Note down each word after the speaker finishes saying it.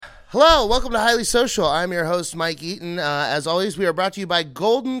Hello, welcome to Highly Social. I'm your host, Mike Eaton. As always, we are brought to you by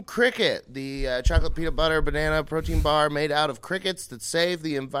Golden Cricket, the chocolate peanut butter banana protein bar made out of crickets that save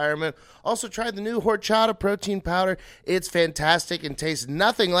the environment. Also tried the new horchata protein powder. It's fantastic and tastes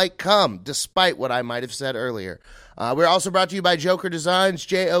nothing like cum, despite what I might have said earlier. We're also brought to you by Joker Designs,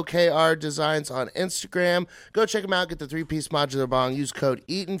 JOKR Designs on Instagram. Go check them out. Get the 3-piece modular bong. Use code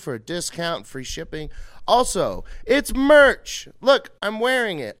EATON for a discount and free shipping. Also, it's merch. Look, I'm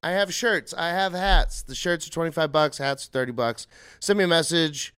wearing it. I have shirts. I have hats. The shirts are $25. Hats are $30. Send me a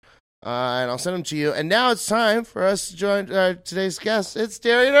message, and I'll send them to you. And now it's time for us to join today's guest. It's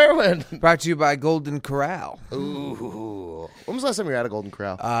Darian Irwin. Brought to you by Golden Corral. Ooh. When was the last time you were at a Golden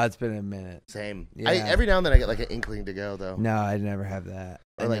Corral? It's been a minute. Same. Yeah. Every now and then I get like an inkling to go, though. No, I never have that.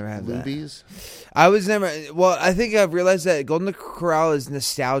 Or I like never have Lubies. that. I was never. Well, I think I've realized that Golden Corral is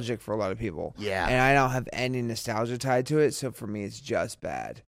nostalgic for a lot of people. Yeah. And I don't have any nostalgia tied to it, so for me, it's just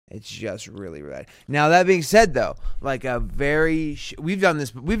bad. It's just really bad. Now that being said, though, like a very we've done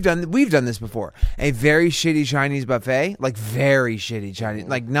this before. A very shitty Chinese buffet, like very shitty Chinese,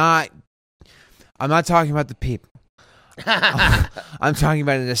 like not. I'm not talking about the people. I'm talking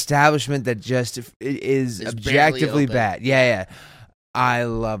about an establishment that just is objectively bad. Yeah. I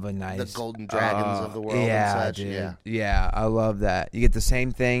love a nice... The golden dragons of the world and such. Dude. Yeah, I love that. You get the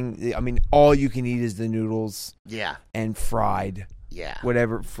same thing. I mean, all you can eat is the noodles. Yeah. And fried. Yeah.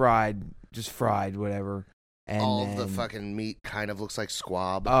 Whatever, just fried, whatever. And all the fucking meat kind of looks like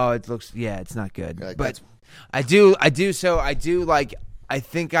squab. Oh, it's not good. Like, but I do like... I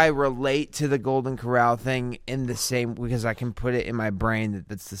think I relate to the Golden Corral thing in the same because I can put it in my brain that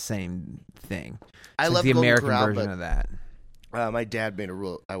that's the same thing. I love the Golden American Corral, version of that. My dad made a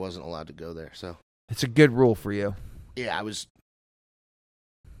rule I wasn't allowed to go there, so it's a good rule for you. Yeah, I was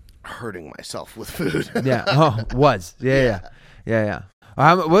hurting myself with food. Yeah. Oh, was. Yeah.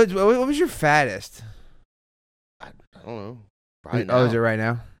 What was your fattest? I don't know. Probably now. Oh, is it right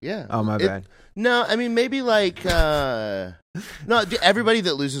now? Yeah. Oh, my bad. No, I mean maybe like no. Everybody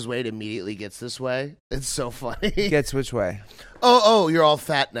that loses weight immediately gets this way. It's so funny. Gets which way? Oh, you're all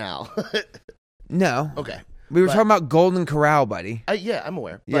fat now. No. Okay. We were talking about Golden Corral, buddy. Yeah, I'm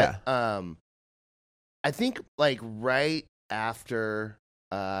aware. Yeah. But, I think like right after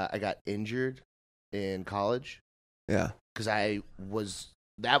I got injured in college. Yeah. Because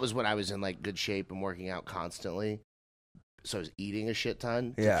that was when I was in like good shape and working out constantly. So I was eating a shit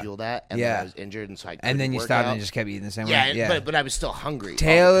ton to fuel that, and then I was injured, and so I couldn't and then you work stopped out. and just kept eating the same way. Yeah, but I was still hungry.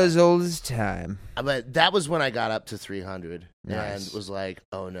 Tale as old as time. But that was when I got up to 300 Nice. and was like,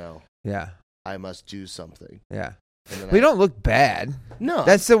 oh no, yeah, I must do something. Yeah, and we don't look bad. No,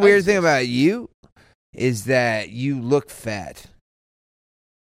 that's the weird thing about you is that you look fat.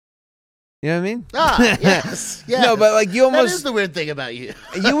 You know what I mean? Yes. No, but like you almost. That is the weird thing about you.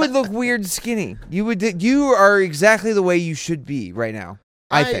 You would look weird skinny. You are exactly the way you should be right now.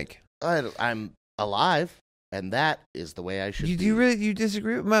 I think. I'm alive, and that is the way I should be. Do you really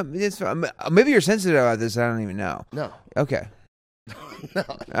disagree with my? Maybe you're sensitive about this. I don't even know. No. Okay. No.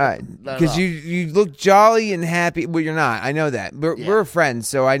 All right. Because you look jolly and happy. Well, you're not. I know that. We're friends,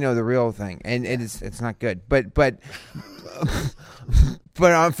 so I know the real thing, and it's not good. But. But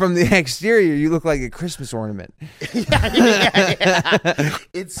from the exterior, you look like a Christmas ornament. Yeah.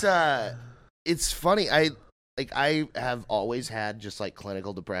 It's funny. I have always had just like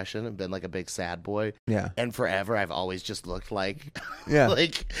clinical depression and been like a big sad boy. Yeah. And forever, I've always just looked like,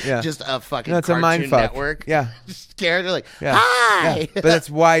 just a fucking it's a Cartoon mind fuck. Network. Yeah. Just character like, hi. Yeah. But that's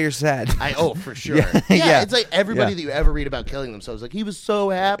why you're sad. For sure. Yeah. It's like everybody that you ever read about killing themselves, like he was so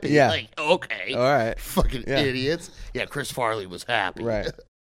happy. Yeah. Like, okay. All right. Fucking idiots. Yeah. Chris Farley was happy. Right.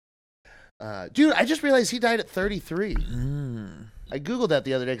 Dude, I just realized he died at 33. Mm. I Googled that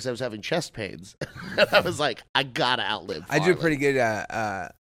the other day because I was having chest pains. And I was like, I gotta outlive Farley. I do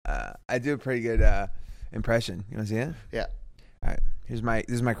a pretty good impression. You want to see it? Yeah. All right. This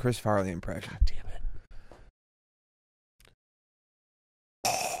is my Chris Farley impression. God damn it.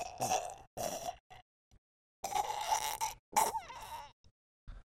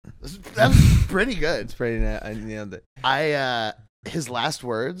 That was pretty good. It's pretty. I nailed it. His last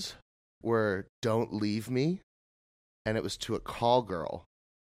words were "Don't leave me," and it was to a call girl.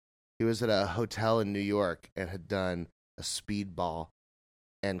 He was at a hotel in New York and had done a speedball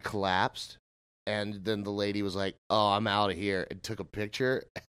and collapsed, and then the lady was like, "Oh, I'm out of here," and took a picture,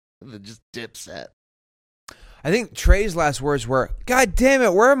 and then just dipset. I think Trey's last words were, "God damn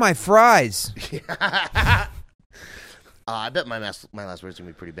it, where are my fries?" I bet my last words are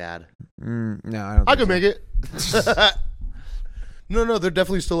gonna be pretty bad. No, I don't. I can make it. No, they're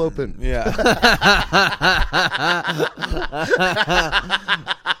definitely still open. Yeah.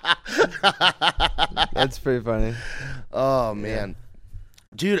 That's pretty funny. Oh, man.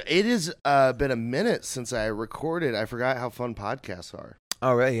 Dude, it has been a minute since I recorded. I forgot how fun podcasts are.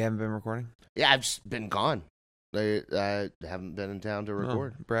 Oh, really? You haven't been recording? Yeah, I've just been gone. I haven't been in town to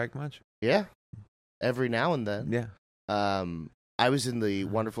record. Oh, brag much? Yeah. Every now and then. Yeah. I was in the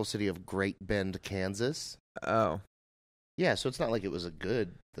wonderful city of Great Bend, Kansas. Oh. Yeah, so it's not like it was a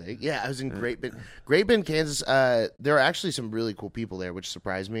good thing. Yeah, I was in Great Bend, Kansas. There are actually some really cool people there, which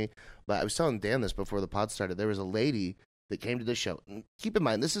surprised me. But I was telling Dan this before the pod started. There was a lady that came to this show. And keep in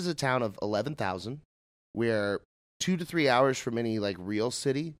mind, this is a town of 11,000. We're 2 to 3 hours from any like real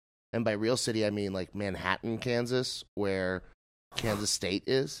city, and by real city I mean like Manhattan, Kansas, where Kansas State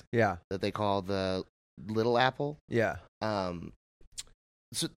is. Yeah. That they call the Little Apple. Yeah.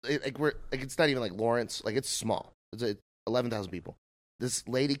 So it's not even like Lawrence. Like it's small. It's 11,000 people. This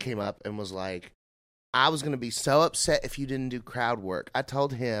lady came up and was like, I was going to be so upset if you didn't do crowd work. I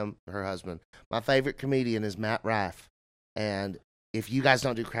told him, her husband, my favorite comedian is Matt Rife. And if you guys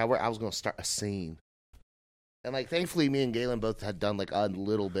don't do crowd work, I was going to start a scene. And, like, thankfully, me and Galen both had done, like, a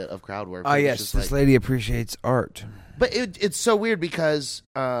little bit of crowd work. Oh, yes. This lady appreciates art. But it's so weird because,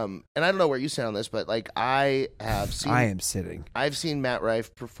 and I don't know where you stand on this, but, like, I am sitting. I've seen Matt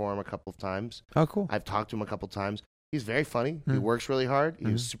Rife perform a couple of times. Oh, cool. I've talked to him a couple of times. He's very funny. He works really hard. He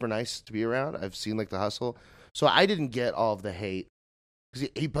was super nice to be around. I've seen, like, the hustle. So I didn't get all of the hate. Because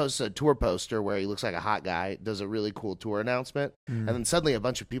he posts a tour poster where he looks like a hot guy, does a really cool tour announcement, and then suddenly a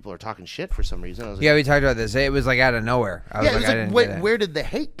bunch of people are talking shit for some reason. I was like, yeah, we talked about this. It was like out of nowhere. I was like, where did the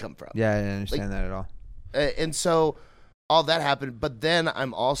hate come from? Yeah, I didn't understand that at all. And so all that happened, but then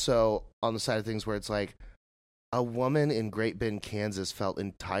I'm also on the side of things where it's like a woman in Great Bend, Kansas felt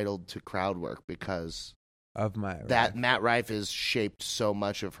entitled to crowd work because of Matt Rife has shaped so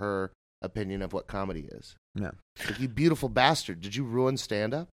much of her opinion of what comedy is. No. Like, you beautiful bastard. Did you ruin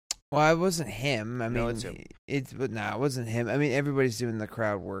stand-up? Well, it wasn't him. I mean, no, it's him. It wasn't him. I mean, everybody's doing the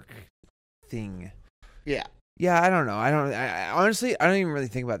crowd work thing. Yeah. Yeah, I don't know. I honestly, I don't even really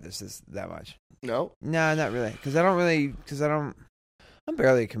think about this that much. No? No, not really. I'm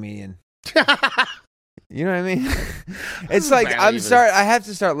barely a comedian. You know what I mean? It's like, I have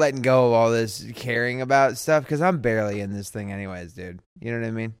to start letting go of all this caring about stuff because I'm barely in this thing anyways, dude. You know what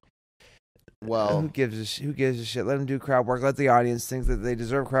I mean? Well, who gives a shit? Let them do crowd work. Let the audience think that they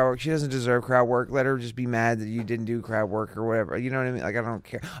deserve crowd work. She doesn't deserve crowd work. Let her just be mad that you didn't do crowd work or whatever. You know what I mean? Like, I don't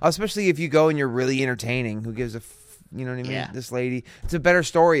care. Especially if you go and you're really entertaining. Who gives a you know what I mean? Yeah. This lady, it's a better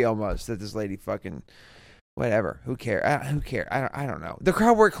story almost that this lady fucking whatever. Who cares? Who cares? I don't know. The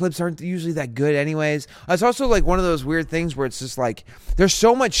crowd work clips aren't usually that good anyways. It's also like one of those weird things where it's just like there's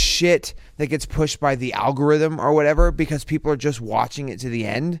so much shit that gets pushed by the algorithm or whatever because people are just watching it to the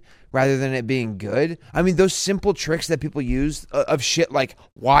end rather than it being good. I mean, those simple tricks that people use of shit like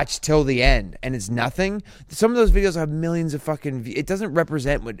watch till the end and it's nothing. Some of those videos have millions of fucking views. It doesn't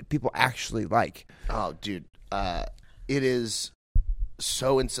represent what people actually like. Oh, dude. It is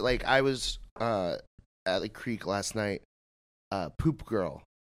so insane. Like, I was at the creek last night. Poop Girl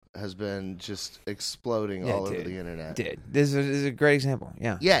has been just exploding all over the internet. This is a great example.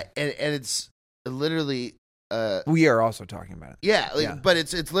 Yeah. Yeah, and it's literally... we are also talking about it. Yeah, but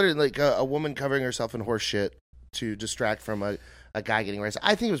it's literally like a woman covering herself in horse shit to distract from a guy getting arrested.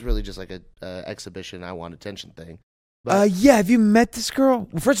 I think it was really just like a exhibition, I want attention thing. But, yeah, have you met this girl?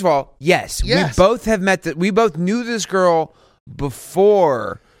 Well, first of all, yes. We both have met we both knew this girl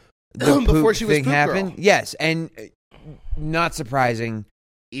before the before she was thing Poop happened. Girl. Yes, and not surprising.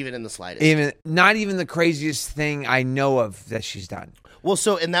 Even in the slightest. Not even the craziest thing I know of that she's done. Well,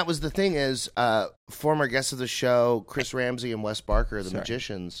 and that was the thing is, former guests of the show, Chris Ramsey and Wes Barker, the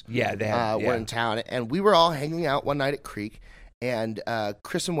magicians, were in town, and we were all hanging out one night at Creek, and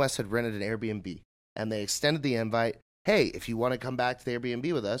Chris and Wes had rented an Airbnb, and they extended the invite. Hey, if you want to come back to the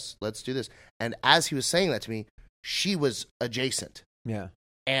Airbnb with us, let's do this. And as he was saying that to me, she was adjacent. Yeah.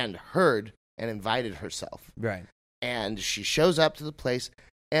 And heard and invited herself. Right. And she shows up to the place,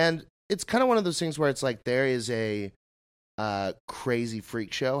 and it's kind of one of those things where it's like there is a crazy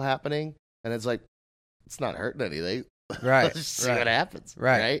freak show happening, and it's like, it's not hurting anything. Right. Let's just see what happens.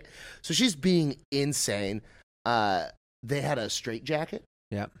 Right. So she's being insane. They had a straitjacket.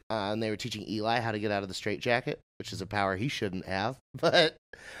 Yeah. And they were teaching Eli how to get out of the straitjacket, which is a power he shouldn't have. But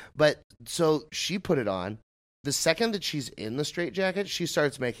so she put it on. The second that she's in the straitjacket, she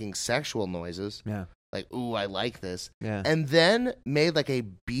starts making sexual noises. Yeah. Like, ooh, I like this. Yeah. And then made like a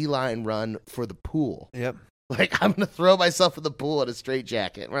beeline run for the pool. Yep. Like, I'm going to throw myself in the pool in a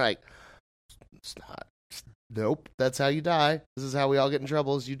straitjacket. And we're like, it's not. Nope. That's how you die. This is how we all get in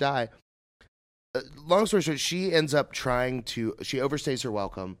trouble is you die. Long story short, she ends up she overstays her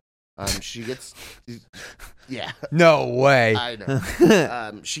welcome. She gets, yeah. No way. I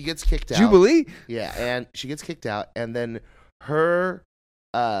know. She gets kicked out. Jubilee? Yeah, and she gets kicked out, and then her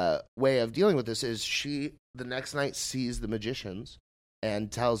way of dealing with this is she, the next night, sees the magicians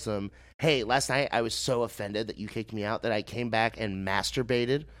and tells them, hey, last night I was so offended that you kicked me out that I came back and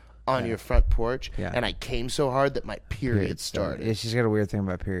masturbated on your front porch, and I came so hard that my period started. Yeah, she's got a weird thing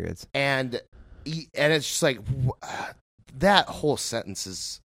about periods. And it's just like, that whole sentence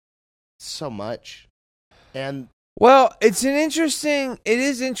is so much. And well, it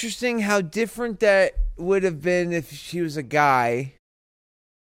is interesting how different that would have been if she was a guy.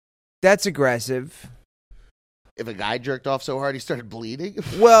 That's aggressive. if a guy jerked off so hard he started bleeding.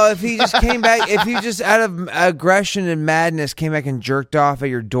 Well, if he just came back, if he just out of aggression and madness came back and jerked off at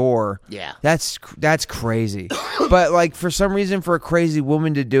your door, yeah, that's crazy. But like for some reason, for a crazy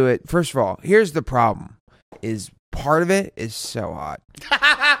woman to do it, first of all, here's the problem: is part of it is so hot.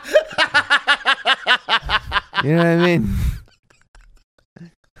 You know what I mean?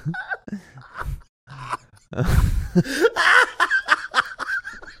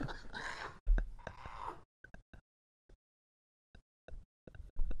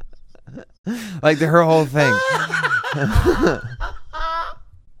 Like her whole thing. Yeah.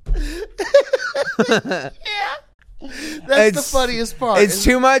 That's the funniest part. It's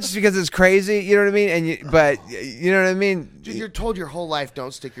too much because it's crazy, you know what I mean? But you know what I mean? You're told your whole life,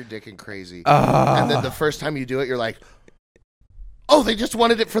 don't stick your dick in crazy. And then the first time you do it, you're like, oh, they just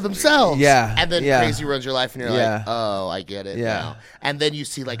wanted it for themselves. Yeah. And then crazy runs your life and you're like, oh, I get it now. And then you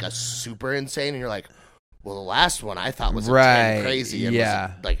see like a super insane and you're like, well, the last one I thought was a 10 crazy and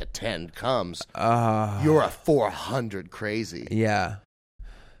was like a 10 comes. You're a 400 crazy. Yeah.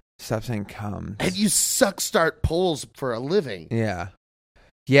 Stop saying comes. And you start polls for a living. Yeah.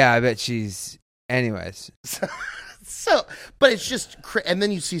 Yeah, I bet she's... Anyways. So, but it's just... And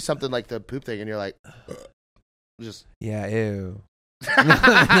then you see something like the poop thing and you're like... Just... Yeah, ew.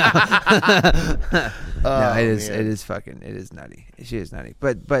 No, it is fucking... It is nutty. She is nutty.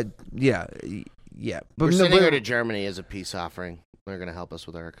 But yeah... Yeah, but we're sending her to Germany as a peace offering. They're going to help us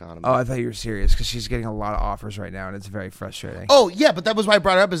with our economy. Oh, I thought you were serious because she's getting a lot of offers right now, and it's very frustrating. Oh, yeah, but that was why I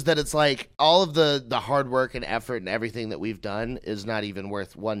brought it up, is that it's like all of the hard work and effort and everything that we've done is not even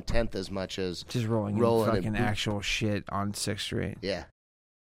worth 1/10 as much as just rolling fucking actual shit on 6th Street. Yeah.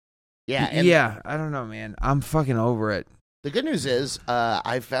 Yeah. Yeah, I don't know, man. I'm fucking over it. The good news is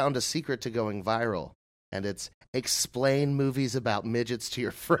I found a secret to going viral, and it's explain movies about midgets to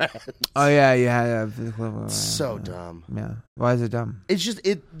your friends. Oh yeah. So dumb. Yeah. Why is it dumb? It's just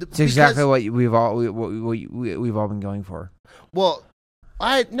It's exactly what we've all been going for. Well,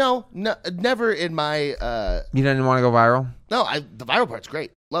 no, never in my. You didn't want to go viral? No, the viral part's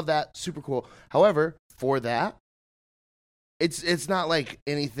great. Love that. Super cool. However, for that, it's not like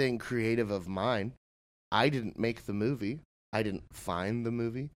anything creative of mine. I didn't make the movie. I didn't find the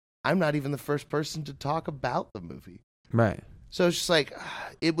movie. I'm not even the first person to talk about the movie. Right. So it's just like,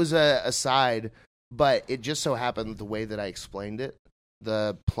 it was a aside, but it just so happened the way that I explained it,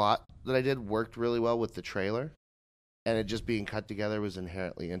 the plot that I did worked really well with the trailer, and it just being cut together was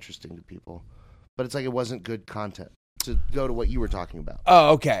inherently interesting to people. But it's like it wasn't good content to go to what you were talking about. Oh,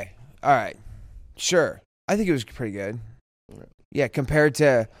 okay. All right. Sure. I think it was pretty good. Right. Yeah, compared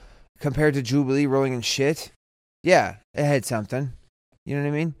to Jubilee rolling in shit, yeah, it had something. You know what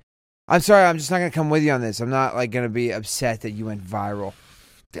I mean? I'm sorry, I'm just not going to come with you on this. I'm not like going to be upset that you went viral.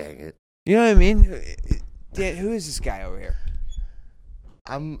 Dang it. You know what I mean? Dan, who is this guy over here?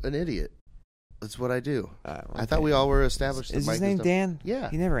 I'm an idiot. That's what I do. Okay. I thought we all were established. Is his name Dan? Yeah.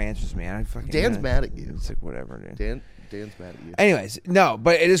 He never answers me. Dan's mad at you. It's like, whatever, dude. Dan's mad at you. Anyways, no,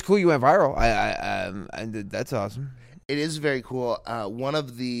 but it is cool you went viral. That's awesome. It is very cool. One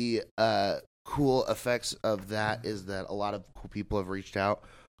of the cool effects of that is that a lot of cool people have reached out.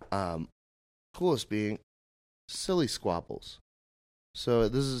 Coolest being Silly Squabbles. So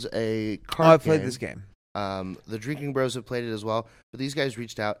this is a card game. I played this game. The Drinking Bros have played it as well, but these guys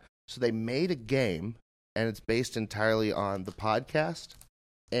reached out. So they made a game, and it's based entirely on the podcast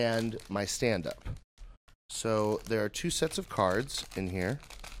and my stand-up. So there are 2 sets of cards in here.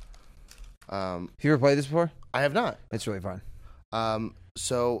 Have you ever played this before? I have not. It's really fun.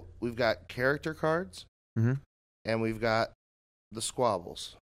 So we've got character cards, and we've got the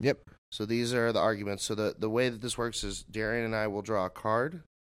squabbles. Yep. So these are the arguments. So the way that this works is Darian and I will draw a card,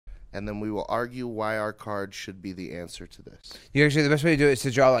 and then we will argue why our card should be the answer to this. You actually, the best way to do it is to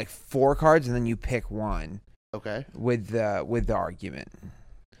draw like 4 cards, and then you pick one. Okay. With the argument.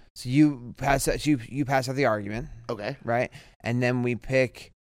 So you pass out the argument. Okay. Right, and then we pick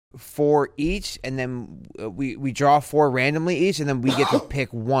 4 each, and then we draw 4 randomly each, and then we get to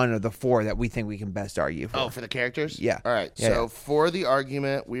pick one of the 4 that we think we can best argue for. Oh, for the characters? Yeah. All right. Yeah, for the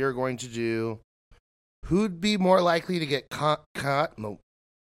argument, we are going to do who'd be more likely to get caught. No.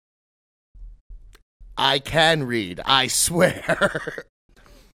 I can read, I swear.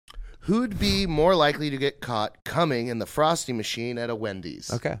 Who'd be more likely to get caught coming in the Frosty machine at a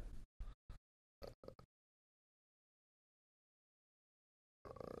Wendy's? Okay.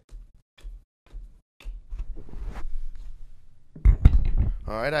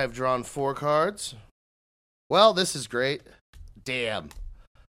 All right, I've drawn 4 cards. Well, this is great. Damn,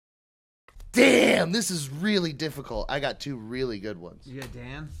 this is really difficult. I got 2 really good ones. You got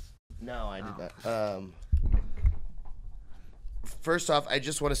Dan? No, I did not. First off, I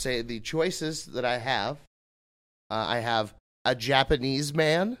just want to say the choices that I have a Japanese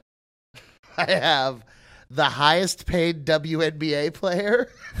man. I have the highest paid WNBA player.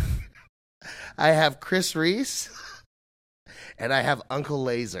 I have Chris Reese. And I have Uncle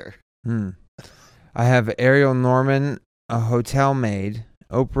Laser. I have Ariel Norman, a hotel maid,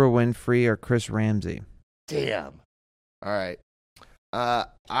 Oprah Winfrey, or Chris Ramsey. Damn. All right.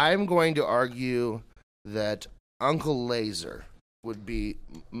 I'm going to argue that Uncle Laser would be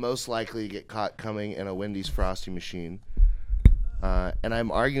most likely to get caught coming in a Wendy's Frosty machine. And I'm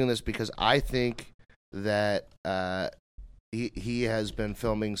arguing this because I think that he has been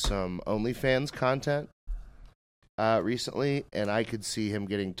filming some OnlyFans content recently, and I could see him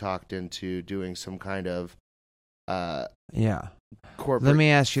getting talked into doing some kind of corporate. Let me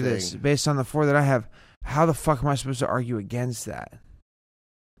ask you thing. this. Based on the 4 that I have, how the fuck am I supposed to argue against that?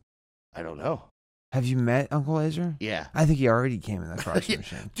 I don't know. Have you met Uncle Laser? Yeah. I think he already came in the Frosty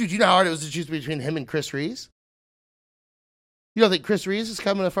machine. Dude, you know how hard it was to choose between him and Chris Reese? You don't think Chris Reese is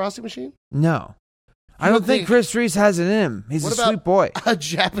coming in the Frosty machine? No. I don't think Chris Reese has it in him. He's a sweet boy. A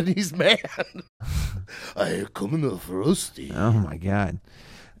Japanese man. I come in the Frosty. Oh, my God.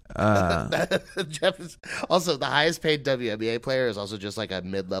 Also, the highest paid WNBA player is also just like a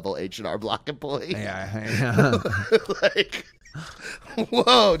mid-level H&R Block employee. Yeah. Like,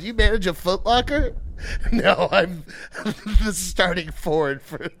 whoa, do you manage a Foot Locker? No, I'm the starting forward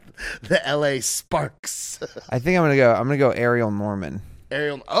for the LA Sparks. I think I'm gonna go Ariel Norman.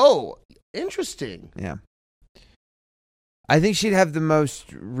 Oh, interesting. Yeah. I think she'd have the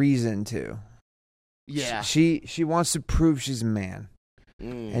most reason to. Yeah. She wants to prove she's a man.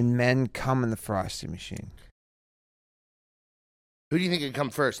 And men come in the Frosty machine. Who do you think would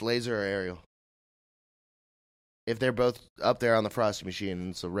come first, Laser or Ariel? If they're both up there on the Frosty machine and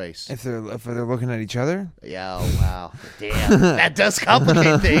it's a race. If they're looking at each other? Yeah, oh, wow. Damn. That does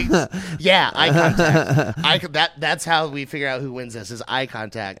complicate things. Yeah, eye contact. That's how we figure out who wins this, is eye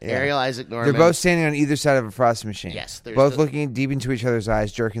contact. Yeah. Ariel, Isaac, Norman. They're both standing on either side of a Frosty machine. Yes. Both looking deep into each other's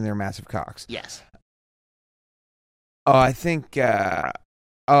eyes, jerking their massive cocks. Yes. Oh, I think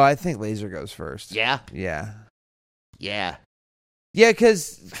Laser goes first. Yeah? Yeah. Yeah. Yeah,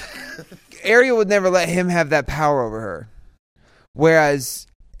 because Ariel would never let him have that power over her. Whereas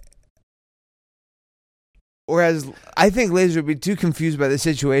I think Laser would be too confused by the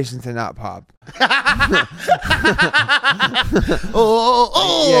situation to not pop.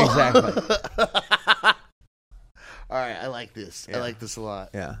 Oh. Yeah, exactly. All right, I like this. Yeah. I like this a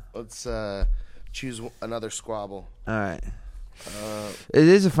lot. Yeah. Let's choose another squabble. All right. It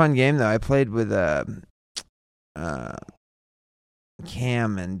is a fun game, though. I played with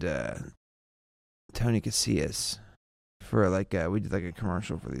Cam and Tony Casillas for we did a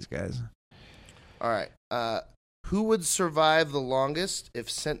commercial for these guys. All right. Who would survive the longest if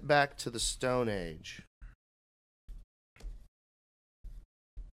sent back to the Stone Age?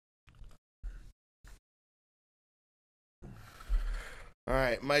 All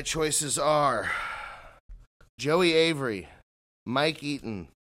right, my choices are Joey Avery, Mike Eaton,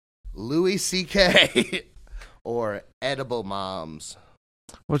 Louis C.K., or Edible Moms.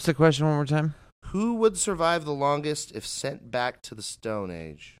 What's the question one more time? Who would survive the longest if sent back to the Stone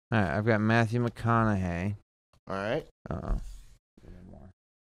Age? All right, I've got Matthew McConaughey. All right. Uh-oh.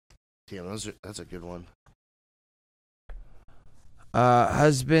 Damn, that's a good one.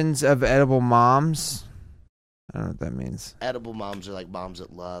 Husbands of Edible Moms. I don't know what that means. Edible moms are like moms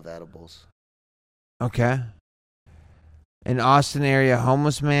that love edibles. Okay. An Austin area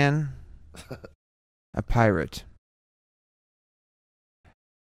homeless man. A pirate.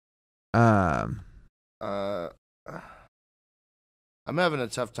 I'm having a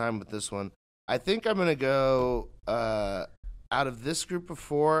tough time with this one. I think I'm gonna go out of this group of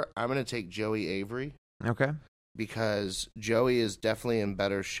 4. I'm gonna take Joey Avery. Okay. Because Joey is definitely in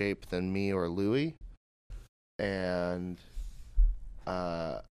better shape than me or Louie, and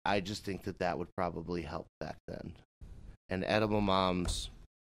I just think that would probably help back then. And edible moms,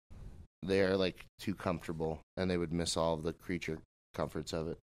 they're like too comfortable, and they would miss all of the creature comforts of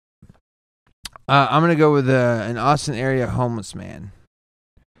it. I'm gonna go with an Austin area homeless man.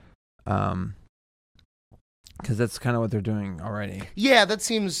 Because that's kind of what they're doing already. Yeah, that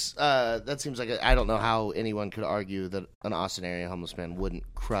seems like I don't know how anyone could argue that an Austin area homeless man wouldn't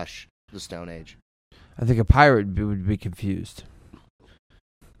crush the Stone Age. I think a pirate would be confused.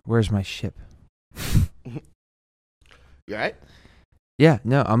 Where's my ship? You all right? Yeah,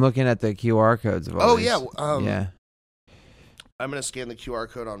 no, I'm looking at the QR codes of all these. Yeah. Yeah. I'm going to scan the QR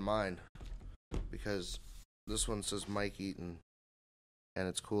code on mine because this one says Mike Eaton, and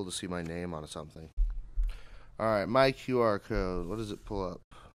it's cool to see my name on something. All right, my QR code. What does it pull up?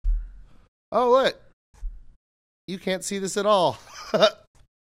 Oh, look. You can't see this at all.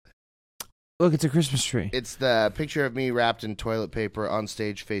 Look, it's a Christmas tree. It's the picture of me wrapped in toilet paper on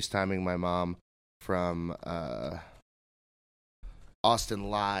stage FaceTiming my mom from Austin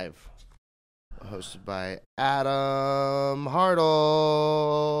Live, hosted by Adam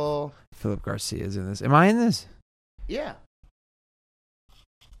Hartle. Philip Garcia's in this. Am I in this? Yeah.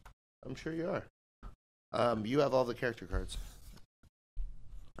 I'm sure you are. You have all the character cards.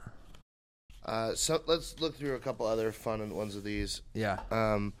 So let's look through a couple other fun ones of these. Yeah.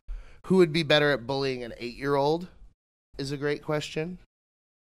 Who would be better at bullying an 8-year-old is a great question.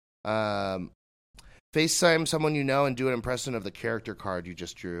 FaceTime someone you know and do an impression of the character card you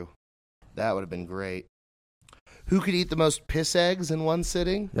just drew. That would have been great. Who could eat the most piss eggs in one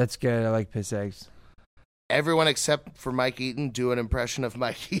sitting? That's good. I like piss eggs. Everyone except for Mike Eaton do an impression of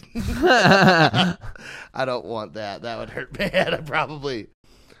Mike Eaton. I don't want that. That would hurt my head. Probably.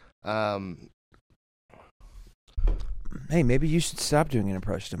 Hey, maybe you should stop doing an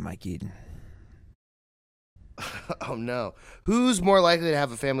impression of Mike Eaton. Oh, no. Who's more likely to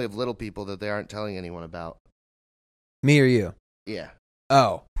have a family of little people that they aren't telling anyone about? Me or you? Yeah.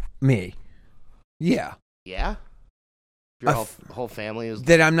 Oh, me. Yeah. Yeah? Your whole family is...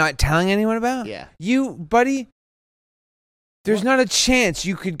 That I'm not telling anyone about? Yeah. You, buddy, there's not a chance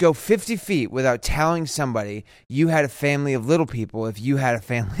you could go 50 feet without telling somebody you had a family of little people if you had a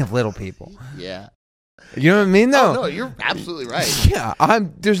family of little people. Yeah. You know what I mean, though? Oh, no, you're absolutely right. Yeah,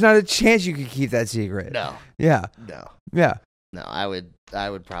 there's not a chance you could keep that secret. No. Yeah. No. Yeah. No, I'd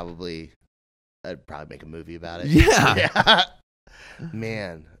probably make a movie about it. Yeah. Yeah.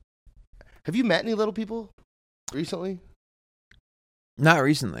 Man. Have you met any little people recently? Not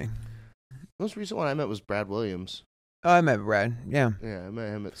recently. The most recent one I met was Brad Williams. Oh, I met Brad. Yeah. Yeah, I met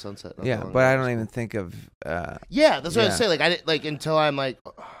him at Sunset. Yeah, but I don't even think of... yeah, that's what I was saying. Like, I didn't, like, until I'm like...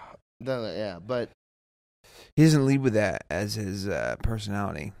 yeah, but... He doesn't lead with that as his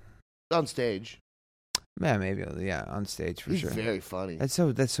personality. On stage. Yeah, maybe. Yeah, on stage for He's sure. Very funny. That's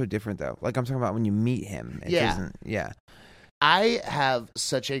so different though. Like I'm talking about when you meet him. It doesn't. Yeah. I have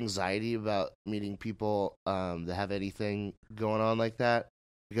such anxiety about meeting people that have anything going on like that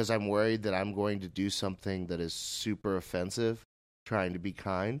because I'm worried that I'm going to do something that is super offensive, trying to be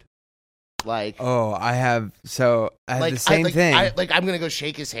kind. Like, oh, I have the same thing. I'm gonna go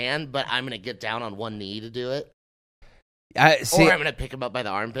shake his hand, but I'm gonna get down on one knee to do it. Or I'm gonna pick him up by the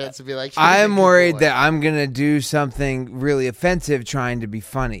armpits and be like, I'm worried that I'm gonna do something really offensive trying to be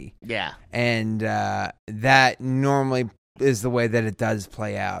funny. Yeah, and that normally is the way that it does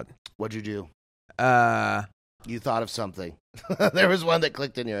play out. What'd you do? You thought of something. There was one that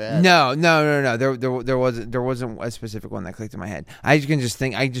clicked in your head. No. There wasn't a specific one that clicked in my head. I can just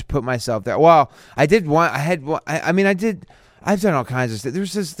think. I just put myself there. Well, I did one. I had one. I mean, I did. I've done all kinds of stuff.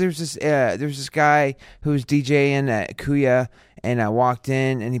 There's this guy who was DJing at Kuya, and I walked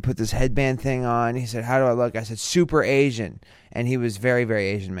in, and he put this headband thing on. He said, "How do I look?" I said, "Super Asian," and he was very, very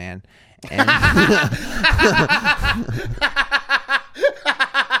Asian man. And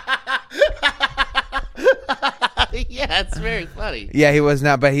yeah, it's very funny. Yeah, he was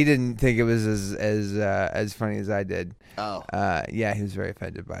not, but he didn't think it was as funny as I did. Oh, yeah, he was very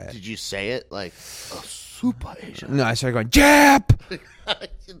offended by it. Did you say it like super Asian? No, I started going Jap.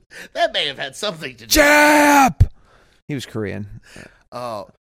 That may have had something to do. Jap. He was Korean. Oh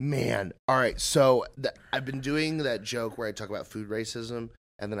man! All right, so I've been doing that joke where I talk about food racism,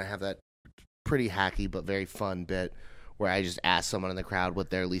 and then I have that pretty hacky but very fun bit where I just ask someone in the crowd what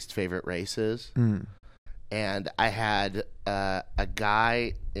their least favorite race is. Mm. And I had a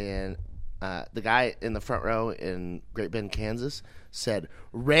guy in the guy in the front row in Great Bend, Kansas, said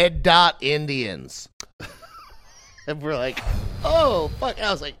Red Dot Indians, and we're like, "Oh fuck!" And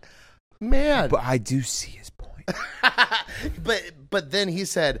I was like, "Man," but I do see his point. but then he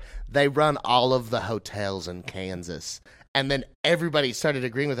said they run all of the hotels in Kansas, And then everybody started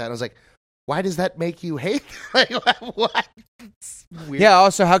agreeing with that. And I was like, why does that make you hate? Like, what? It's weird. Yeah.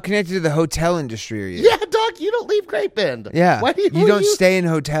 Also, how connected to the hotel industry are you? Yeah, dog, you don't leave Great Bend. Yeah. Why do you don't stay in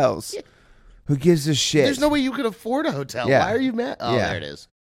hotels. Yeah. Who gives a shit? There's no way you could afford a hotel. Yeah. Why are you mad? Oh, Yeah. there it is.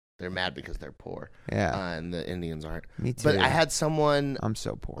 They're mad because they're poor. Yeah. And the Indians aren't. Me too. But I had someone. I'm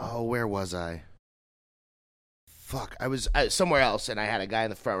so poor. Oh, where was I? Fuck. I was somewhere else, and I had a guy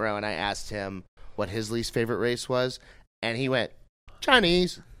in the front row, and I asked him what his least favorite race was, and he went,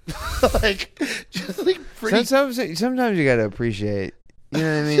 Chinese. Like, just like pretty. Sometimes you gotta appreciate. You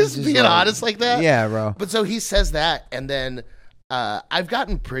know what I mean? Just being honest like that. Yeah, bro. But so he says that, and then I've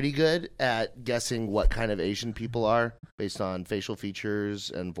gotten pretty good at guessing what kind of Asian people are based on facial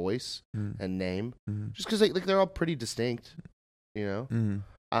features and voice and name, just because like they're all pretty distinct, you know.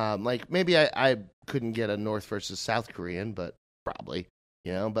 Like maybe I couldn't get a North versus South Korean, but probably,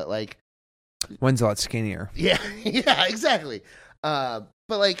 you know. But like, one's a lot skinnier. yeah, yeah, exactly.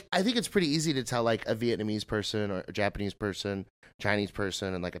 But like, I think it's pretty easy to tell like a Vietnamese person or a Japanese person, Chinese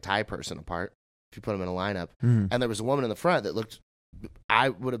person, and like a Thai person apart if you put them in a lineup. And there was a woman in the front that looked, I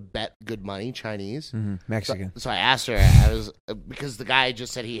would have bet good money Chinese. Mexican. So I asked her, I was because the guy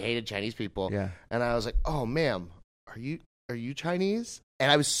just said he hated Chinese people. Yeah. And I was like, oh, ma'am, are you Chinese?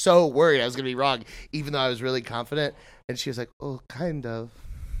 And I was so worried I was going to be wrong, even though I was really confident. And she was like, oh, kind of.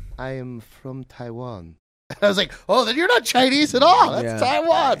 I am from Taiwan. I was like, oh, then you're not Chinese at all. That's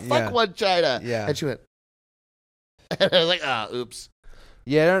Taiwan. Fuck one China. Yeah. And she went, and I was like, oh, oops.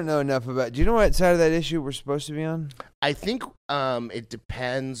 Yeah, I don't know enough about. Do you know what side of that issue we're supposed to be on? I think it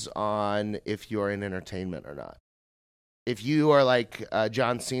depends on if you're in entertainment or not. If you are like a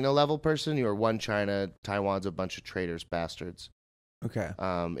John Cena level person, you are one China. Taiwan's a bunch of traitors, bastards. Okay.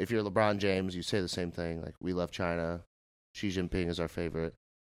 If you're LeBron James, you say the same thing. Like, we love China. Xi Jinping is our favorite.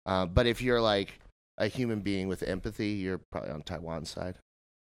 But if you're like a human being with empathy, you're probably on Taiwan's side.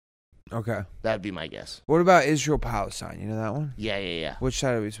 Okay. That'd be my guess. What about Israel-Palestine? You know that one? Yeah. Which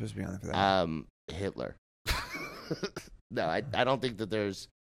side are we supposed to be on for that? Hitler. No, I don't think that there's...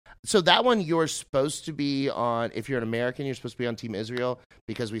 So that one you're supposed to be on... If you're an American, you're supposed to be on Team Israel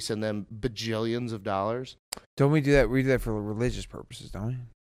because we send them bajillions of dollars. Don't we do that? We do that for religious purposes, don't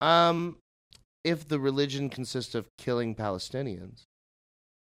we? If the religion consists of killing Palestinians.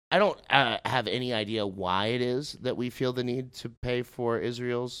 I don't have any idea why it is that we feel the need to pay for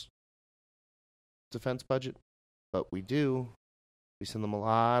Israel's defense budget, but we do. We send them a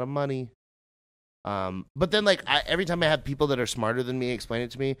lot of money. But then, like, every time I have people that are smarter than me explain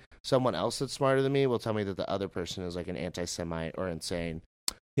it to me, someone else that's smarter than me will tell me that the other person is like an anti-Semite or insane.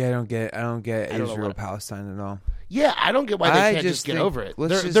 Yeah, I don't get Israel-Palestine at all. Yeah, I don't get why they can't just get over it.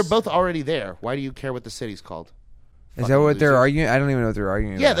 They're both already there. Why do you care what the city's called? Is that what they're arguing? I don't even know what they're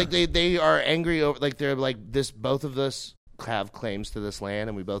arguing about. Yeah, like they are angry over, like, they're like, this. Both of us have claims to this land,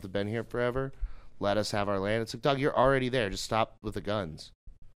 and we both have been here forever. Let us have our land. It's like, dog, you're already there. Just stop with the guns.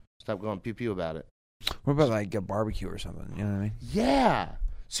 Stop going pew pew about it. What about like a barbecue or something? You know what I mean? Yeah.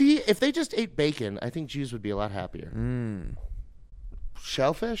 See, if they just ate bacon, I think Jews would be a lot happier.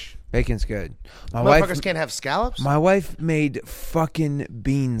 Shellfish? Bacon's good. Motherfuckers can't have scallops? My wife made fucking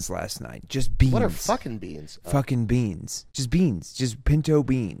beans last night. Just beans. What are fucking beans? Fucking beans. Just beans. Just pinto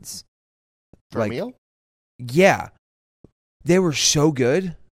beans. For a meal? Yeah. They were so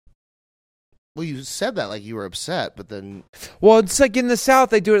good. Well, you said that like you were upset, but then... Well, it's like in the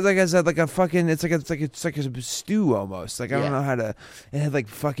South, they do it like as like a fucking... It's like a stew almost. Like, I don't know how to... It had like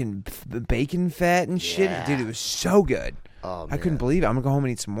fucking bacon fat and shit. Yeah. Dude, it was so good. Oh, man. I couldn't believe it. I'm gonna go home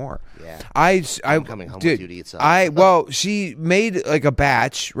and eat some more. Yeah. I'm coming home dude, with you to eat some. Well, she made like a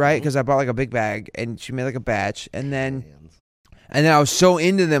batch, right? Because I bought like a big bag, and she made like a batch, and then I was so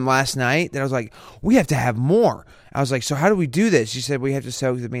into them last night that I was like, we have to have more. I was like, so how do we do this? She said we have to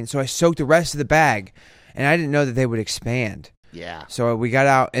soak the beans. So I soaked the rest of the bag, and I didn't know that they would expand. Yeah. So we got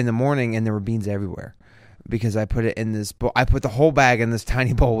out in the morning, and there were beans everywhere. Because I put it in this bowl. I put the whole bag in this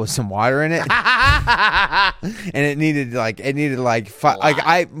tiny bowl with some water in it, and it needed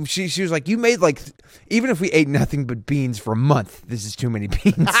she was like, you made like, even if we ate nothing but beans for a month, this is too many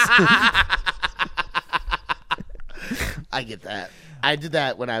beans. I get that. I did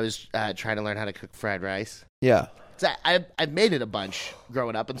that when I was trying to learn how to cook fried rice. Yeah, So I made it a bunch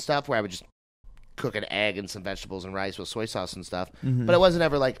growing up and stuff, where I would just cook an egg and some vegetables and rice with soy sauce and stuff, but it wasn't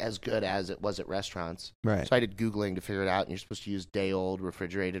ever like as good as it was at restaurants. Right. So I did Googling to figure it out, and you're supposed to use day-old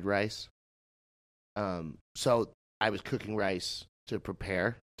refrigerated rice. So I was cooking rice to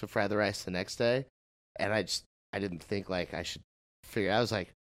prepare to fry the rice the next day, and I didn't think like I should figure. I was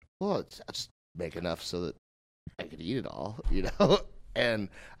like, well, I'll just make enough so that I could eat it all, you know. And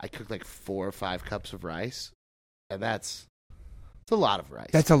I cooked like 4 or 5 cups of rice, and it's a lot of rice.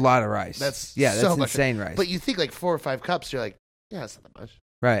 That's a lot of rice. That's so insane rice. But you think like 4 or 5 cups, you're like, yeah, that's not that much.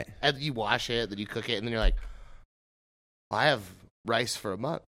 Right. And you wash it, then you cook it, and then you're like, I have rice for a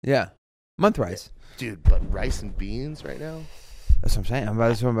month. Yeah. Month rice. Dude, but rice and beans right now? That's what I'm saying.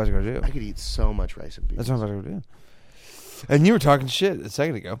 That's what I'm about to go do. I could eat so much rice and beans. That's what I'm about to go do. And you were talking shit a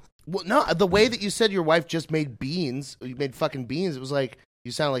second ago. Well, no, the way that you said your wife just made beans, you made fucking beans, it was like,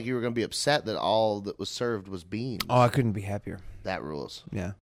 you sound like you were going to be upset that all that was served was beans. Oh, I couldn't be happier. That rules.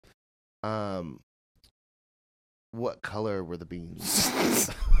 Yeah. What color were the beans?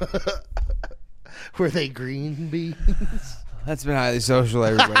 Were they green beans? That's been highly social,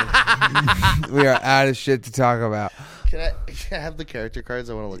 everybody. We are out of shit to talk about. Can I have the character cards?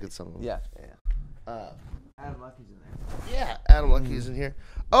 I want to look at some of them. Yeah. Adam Lucky's in there. Yeah, Adam Lucky's in here.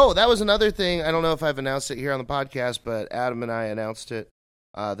 Oh, that was another thing. I don't know if I've announced it here on the podcast, but Adam and I announced it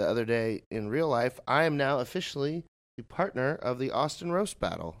the other day in real life. I am now officially the partner of the Austin Roast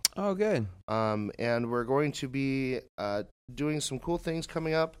Battle. Oh, good. And we're going to be doing some cool things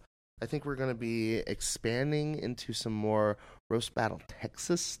coming up. I think we're going to be expanding into some more Roast Battle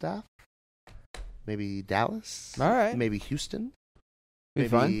Texas stuff. Maybe Dallas. All right. Maybe Houston. Be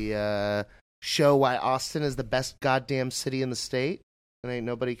Maybe fun. Show why Austin is the best goddamn city in the state. And ain't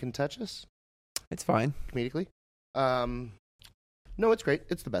nobody can touch us. It's fine. Comedically. No, it's great.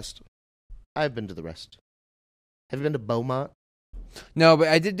 It's the best. I've been to the rest. Have you been to Beaumont? No, but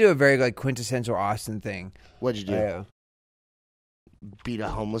I did do a very quintessential Austin thing. What'd you do? Beat a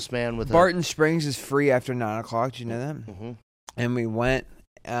homeless man with Barton Springs is free after 9 o'clock. Do you know that? Mm-hmm. And we went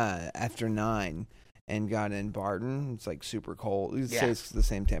after 9 and got in Barton. It's super cold. You say it's the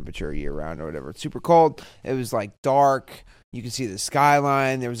same temperature year round or whatever. It's super cold. It was dark. You could see the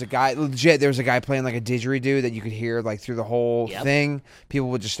skyline. There was a guy playing a didgeridoo that you could hear through the whole thing. People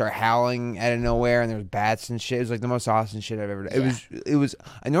would just start howling out of nowhere, and there was bats and shit. It was the most Austin shit I've ever done. Yeah. It was.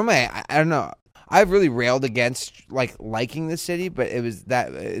 Normally, I don't know. I've really railed against liking the city, but it was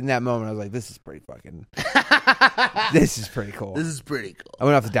that in that moment I was like, this is pretty fucking. This is pretty cool. This is pretty cool. I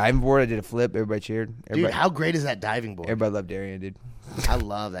went off the diving board. I did a flip. Everybody cheered. Dude, how great is that diving board? Everybody loved Darian, dude. I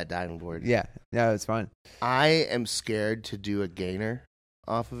love that diving board. Yeah, no, it's fun. I am scared to do a gainer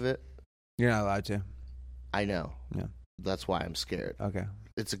off of it. You're not allowed to. I know. Yeah. That's why I'm scared. Okay.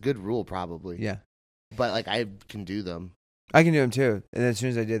 It's a good rule, probably. Yeah. But I can do them. I can do them too. And as soon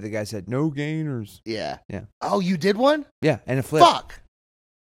as I did, the guy said, no gainers. Yeah. Yeah. Oh, you did one? Yeah, and a flip. Fuck!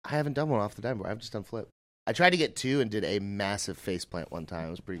 I haven't done one off the diving board. I've just done flip. I tried to get 2 and did a massive face plant one time.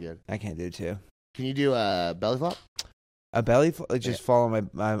 It was pretty good. I can't do 2. Can you do a belly flop? A belly flop? Just fall on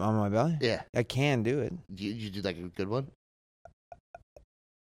my belly? Yeah. I can do it. You do a good one?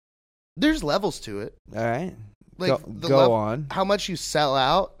 There's levels to it. All right. Go on. How much you sell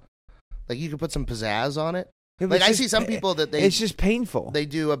out. You could put some pizzazz on it. Yeah, I see some people that it's just painful. They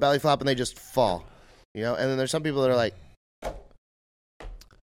do a belly flop and they just fall. And then there's some people that are like.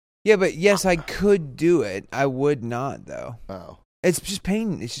 Yeah, but yes, I could do it. I would not, though. Oh. It's just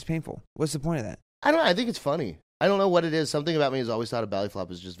pain. It's just painful. What's the point of that? I don't know. I think it's funny. I don't know what it is. Something about me has always thought a belly flop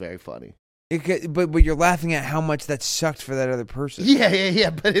is just very funny. But you're laughing at how much that sucked for that other person.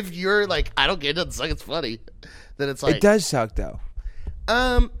 Yeah. But if you're I don't get it, it doesn't suck, it's funny. Then it's it does suck, though.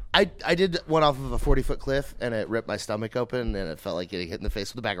 I did one off of a 40-foot cliff, and it ripped my stomach open, and it felt like getting hit in the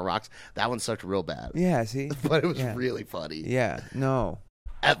face with a bag of rocks. That one sucked real bad. Yeah, see? But it was really funny. Yeah, no.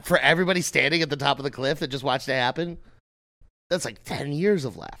 For everybody standing at the top of the cliff that just watched it happen, that's 10 years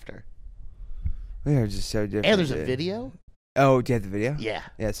of laughter. We are just so different. And there's a video. Oh, do you have the video? Yeah.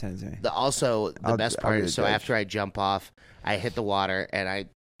 Yeah, send it to me. The best part is, so after I jump off, I hit the water, and I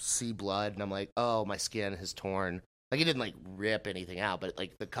see blood, and I'm like, oh, my skin has torn. It didn't, rip anything out, but,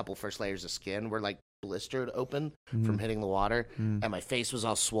 the couple first layers of skin were, blistered open from hitting the water, and my face was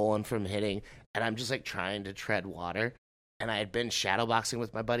all swollen from hitting, and I'm just, trying to tread water, and I had been shadowboxing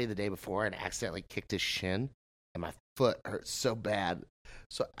with my buddy the day before and accidentally kicked his shin, and my foot hurt so bad.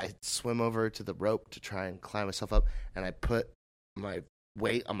 So I swim over to the rope to try and climb myself up, and I put my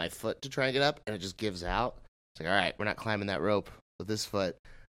weight on my foot to try and get up, and it just gives out. It's all right, we're not climbing that rope with this foot.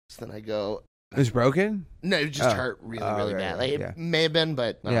 So then I go... It was broken? No, it just hurt really bad. It may have been,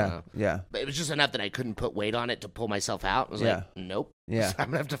 but I don't know. Yeah. But it was just enough that I couldn't put weight on it to pull myself out. I was like, nope. Yeah. So I'm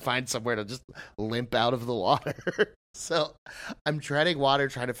going to have to find somewhere to just limp out of the water. So I'm treading water,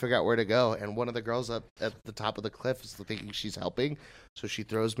 trying to figure out where to go. And one of the girls up at the top of the cliff is thinking she's helping. So she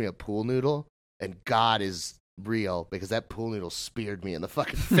throws me a pool noodle. And God is real, because that pool noodle speared me in the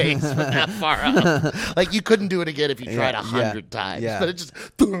fucking face from that far up. You couldn't do it again if you tried 100 times. Yeah. But it just...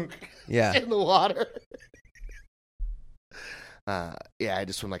 in Yeah. the water. Yeah, I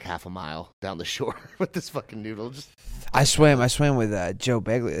just swim like half a mile down the shore with this fucking noodle. I swam with Joe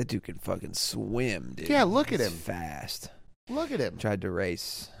Begley. That dude can fucking swim, dude. Yeah, look at He's him. fast. Look at him. Tried to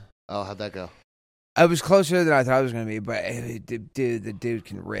race. Oh, how'd that go? I was closer than I thought I was going to be, but dude, the dude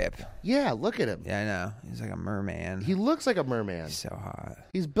can rip. Yeah, look at him. Yeah, I know. He's like a merman. He looks like a merman. He's so hot.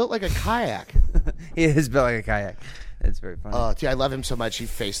 He's built like a kayak. He is built like a kayak. It's very funny. Oh, dude, I love him so much. He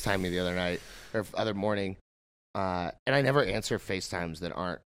FaceTimed me the other night or other morning, and I never answer FaceTimes that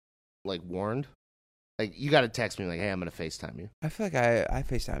aren't like warned. Like you got to text me like, "Hey, I'm gonna FaceTime you." I feel like I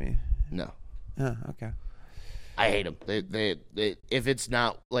FaceTime you. No. Oh, okay. I hate them. They if it's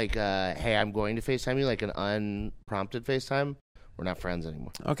not like, "Hey, I'm going to FaceTime you," like an unprompted FaceTime, we're not friends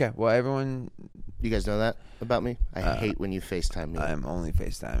anymore. Okay. Well, everyone. You guys know that about me? I hate when you FaceTime me. I'm only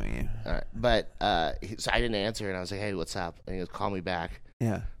FaceTiming you. All right, but so I didn't answer, and I was like, "Hey, what's up?" And he goes, "Call me back."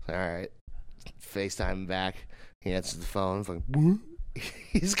 Yeah. All right, FaceTime him back. He answers the phone. It's like, what?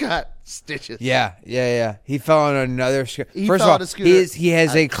 He's got stitches. Yeah. He fell on another scooter. He First fell of on all, a scooter. he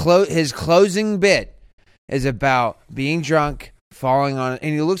has his closing bit is about being drunk, falling on,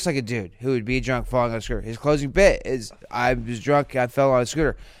 and he looks like a dude who would be drunk, falling on a scooter. His closing bit is, I was drunk, I fell on a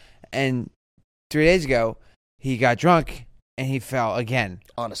scooter. And 3 days ago, he got drunk, and he fell again.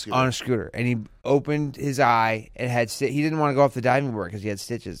 On a scooter. And he opened his eye, and he didn't want to go off the diving board because he had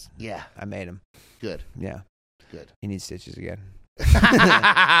stitches. Yeah. I made him. Good. Yeah. Good. He needs stitches again.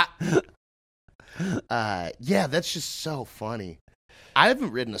 Yeah, that's just so funny. I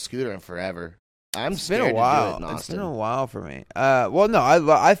haven't ridden a scooter in forever. It's been a while. It's been a while for me. Well,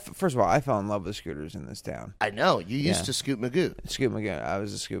 no, first of all, I fell in love with scooters in this town. I know. You used to scoot Magoo. Scoot Magoo. I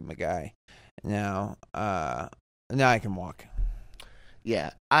was a scoot guy. Now I can walk.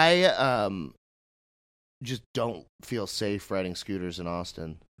 Yeah, I just don't feel safe riding scooters in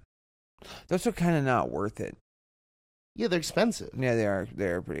Austin. Those are kind of not worth it. Yeah, they're expensive. Yeah, they are. They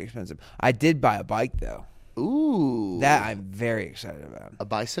are pretty expensive. I did buy a bike though. Ooh, that I'm very excited about. A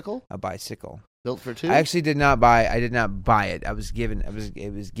bicycle? A bicycle. Built for two? I actually did not buy it. It was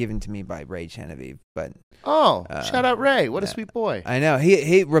given to me by Ray Genevieve. But shout out Ray! What a sweet boy. I know.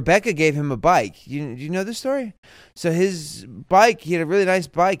 Rebecca gave him a bike. You know the story? So his bike, he had a really nice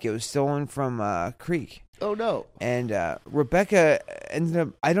bike. It was stolen from Creek. Oh no! And Rebecca ended up,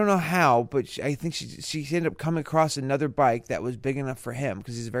 I don't know how, but I think she ended up coming across another bike that was big enough for him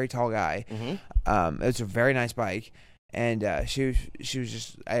because he's a very tall guy. Mm-hmm. It was a very nice bike. And she was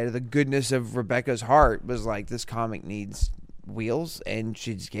just, out of the goodness of Rebecca's heart, was like, this comic needs wheels, and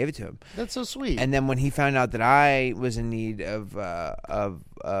she just gave it to him. That's so sweet. And then when he found out that I was in need of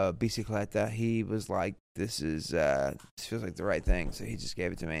bicicleta, he was like, this feels like the right thing, so he just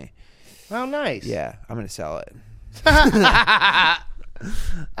gave it to me. Oh, nice. Yeah, I'm gonna sell it.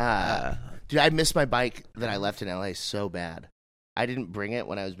 Dude, I miss my bike that I left in LA so bad. I didn't bring it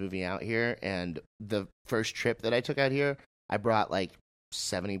when I was moving out here, and the first trip that I took out here, I brought like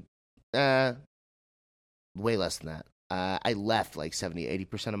 70, way less than that. I left like 70,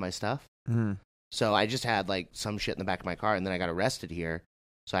 80% of my stuff. Mm-hmm. So I just had like some shit in the back of my car, and then I got arrested here.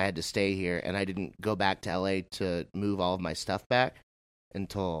 So I had to stay here, and I didn't go back to LA to move all of my stuff back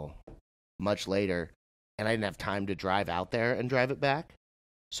until much later. And I didn't have time to drive out there and drive it back.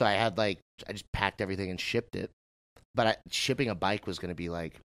 So I just packed everything and shipped it. But shipping a bike was going to be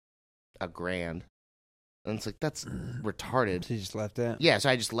like $1,000. And it's like, that's retarded. So you just left it? Yeah, so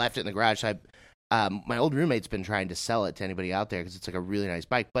I just left it in the garage. So my old roommate's been trying to sell it to anybody out there because it's like a really nice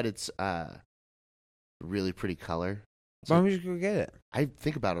bike, but it's a really pretty color. Why don't you just go get it? I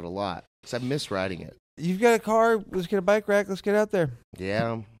think about it a lot because I miss riding it. You've got a car. Let's get a bike rack. Let's get out there.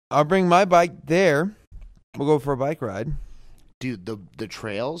 Yeah. I'll bring my bike there. We'll go for a bike ride. Dude, the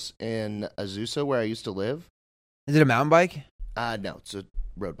trails in Azusa where I used to live. Is it a mountain bike? No, it's a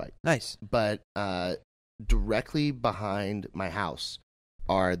road bike. Nice. But directly behind my house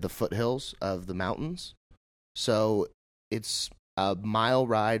are the foothills of the mountains. So it's a mile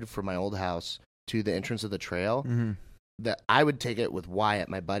ride from my old house to the entrance of the trail. Mm-hmm. That I would take it with Wyatt,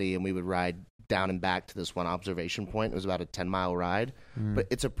 my buddy, and we would ride down and back to this one observation point. It was about a 10-mile ride. Mm. But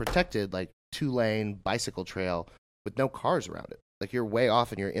it's a protected, like, 2-lane bicycle trail with no cars around it. Like, you're way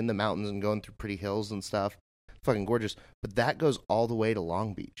off and you're in the mountains and going through pretty hills and stuff. Fucking gorgeous. But that goes all the way to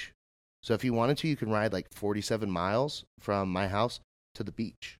Long Beach. So if you wanted to, you can ride like 47 miles from my house to the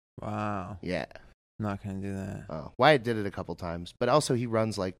beach. Wow. Yeah. I'm not going to do that. Oh, Wyatt did it a couple times. But also he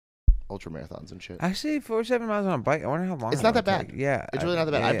runs like ultra marathons and shit. Actually, 47 miles on a bike, I wonder how long it's not that bad. Take. Yeah. It's really not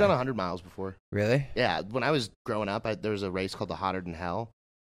that bad. Yeah, I've done 100 miles before. Really? Yeah. When I was growing up, there was a race called the Hotter Than Hell.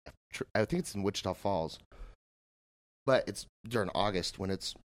 I think it's in Wichita Falls. But it's during August when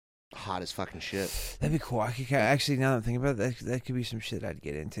it's Hot as fucking shit. That'd be cool. I could actually, now that I'm thinking about it, that could be some shit I'd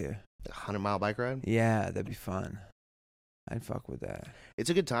get into. A 100-mile bike ride? Yeah, that'd be fun. I'd fuck with that. It's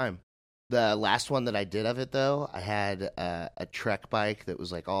a good time. The last one that I did of it, though, I had a Trek bike that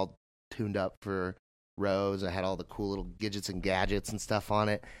was like all tuned up for roads. I had all the cool little gadgets and gadgets and stuff on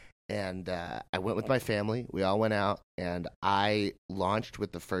it. And I went with my family. We all went out, and I launched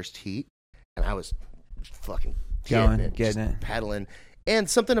with the first heat, and I was fucking getting it, pedaling. And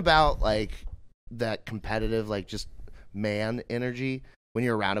something about like that competitive, like just man energy. When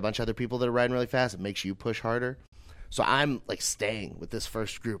you're around a bunch of other people that are riding really fast, it makes you push harder. So I'm like staying with this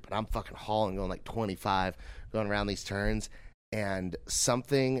first group, and I'm fucking hauling, going like 25, going around these turns, and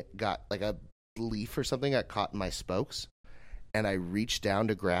something got like a leaf or something got caught in my spokes, and I reached down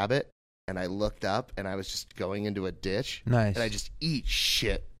to grab it, and I looked up, and I was just going into a ditch. Nice. And I just eat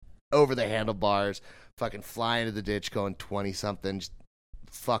shit over the handlebars, fucking fly into the ditch, going 20-something, just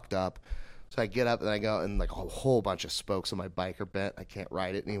fucked up. So I get up and I go, and like a whole bunch of spokes on my bike are bent. I can't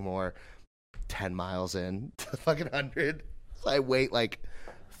ride it anymore. 10 miles in to the fucking 100. So I wait like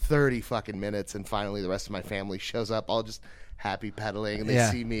 30 fucking minutes, and finally the rest of my family shows up, all just happy pedaling, and they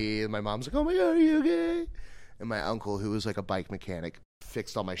see me, and my mom's like, oh my God, are you okay? And my uncle, who was like a bike mechanic,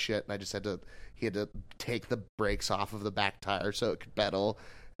 fixed all my shit, and he had to take the brakes off of the back tire so it could pedal,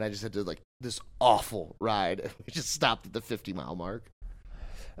 and I just had to like this awful ride. We just stopped at the 50-mile mark.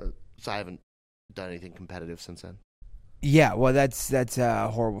 So I haven't done anything competitive since then. Yeah, well, that's a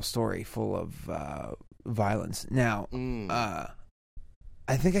horrible story full of violence. Now,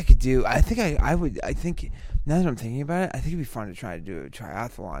 I think I could do. I think I would. I think now that I'm thinking about it, I think it'd be fun to try to do a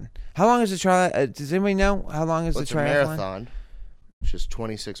triathlon. How long is the triathlon? Does anybody know how long is the triathlon? It's a marathon, which is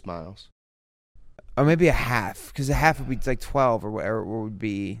 26 miles, or maybe a half, because a half would be like 12 or whatever it would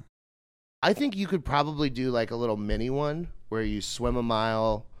be. I think you could probably do like a little mini one where you swim a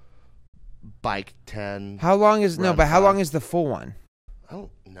mile, bike 10. How long is no? But 5. How long is the full one? I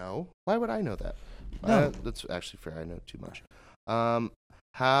don't know. Why would I know that? No. That's actually fair. I know too much.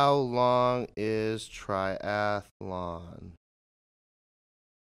 How long is triathlon?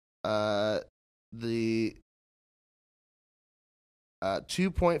 The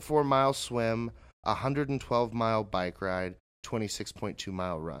 2.4 mile swim, 112 mile bike ride, 26.2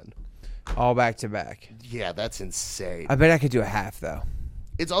 mile run. All back to back. Yeah, that's insane. I bet I could do a half though.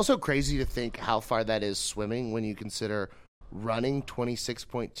 It's also crazy to think how far that is swimming when you consider running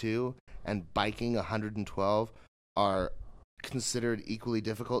 26.2 and biking 112 are considered equally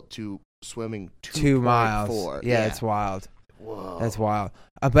difficult to swimming 2 miles. 4. Yeah, it's wild. Whoa. That's wild.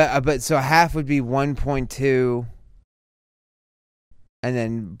 I bet so half would be 1.2, and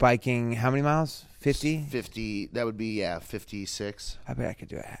then biking how many miles? 50? 50. That would be 56. I bet I could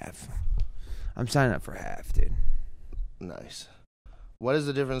do a half. I'm signing up for half, dude. Nice. What is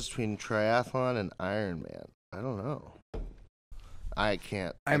the difference between triathlon and Ironman? I don't know. I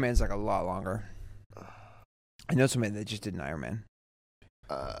can't. Ironman's like a lot longer. I know somebody that just did an Ironman.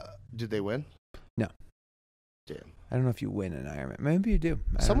 Did they win? No. Damn. I don't know if you win an Ironman. Maybe you do.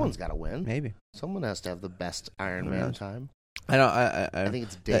 Someone's got to win. Maybe. Someone has to have the best Ironman time. I think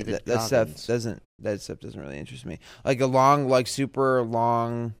it's David that stuff doesn't really interest me. Like a long, like super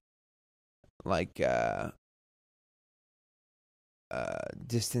long, like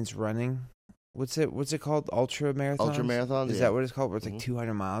distance running. What's it called? Ultra marathons? Ultra marathons? Is that what it's called? Where it's like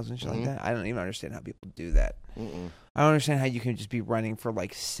 200 miles and shit like that? I don't even understand how people do that. I don't understand how you can just be running for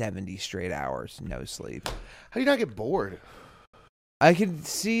like 70 straight hours, no sleep. How do you not get bored? I can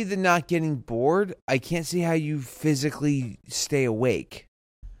see the not getting bored. I can't see how you physically stay awake.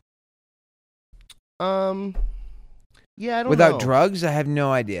 Yeah, I don't know. Without drugs, I have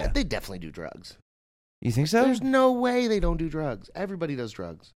no idea. They definitely do drugs. You think so? There's no way they don't do drugs. Everybody does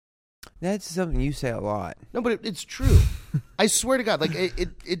drugs. That's something you say a lot. No, but it's true. I swear to God, like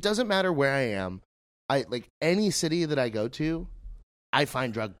it doesn't matter where I am. Like any city that I go to, I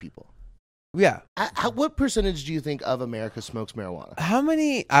find drug people. Yeah. What percentage do you think of America smokes marijuana? How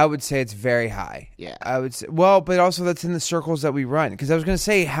many? I would say it's very high. Yeah. I would say, well, but also that's in the circles that we run. Because I was going to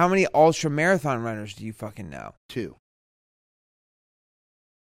say, how many ultra marathon runners do you fucking know? 2.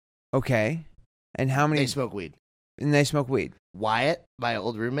 Okay. And how many? They smoke weed. And they smoke weed. Wyatt, my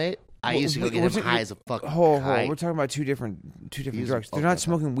old roommate, I used to go get him high as a fucking kite. We're talking about two different drugs. They're not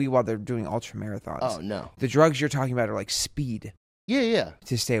smoking weed while they're doing ultra marathons. Oh, no. The drugs you're talking about are like speed. Yeah.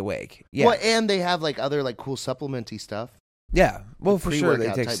 To stay awake. Yeah. Well, and they have like other like cool supplementy stuff. Yeah. Well, for sure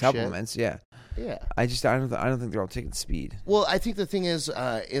they take type supplements. Shit. Yeah. Yeah. I don't think they're all taking speed. Well, I think the thing is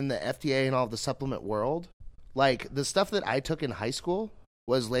in the FDA and all the supplement world, like the stuff that I took in high school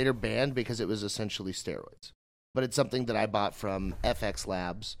was later banned because it was essentially steroids. But it's something that I bought from FX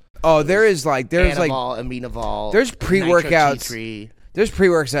Labs. Oh, there's Anaval, Amenaval. there's pre-workouts. Nitro T3. There's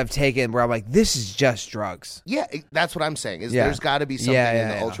pre-works I've taken where I'm like, this is just drugs. Yeah, that's what I'm saying. There's got to be something in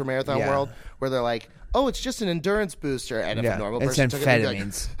the ultra marathon world where they're like, oh, it's just an endurance booster, and if a normal person took it, they'd be like,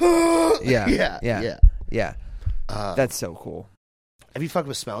 yeah. That's so cool. Have you fucked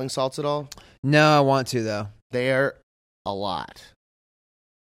with smelling salts at all? No, I want to though. They're a lot.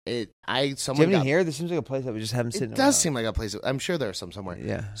 Do you have any here? This seems like a place that we just haven't seen. It does seem like a place. I'm sure there's some somewhere.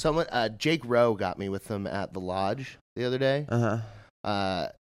 Yeah. Someone, Jake Rowe got me with them at the lodge the other day.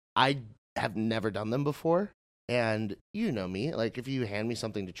 I have never done them before, and you know me. Like, if you hand me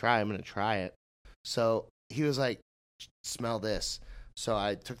something to try, I'm going to try it. So he was like, "Smell this." So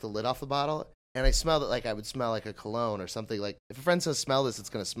I took the lid off the bottle, and I smelled it like I would smell like a cologne or something. Like, if a friend says, "Smell this,"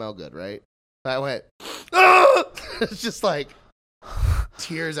 it's going to smell good, right? But I went, "Ah!" It's just like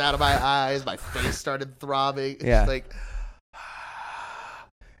tears out of my eyes. My face started throbbing. It's just like,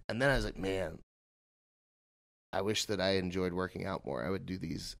 and then I was like, man, I wish that I enjoyed working out more. I would do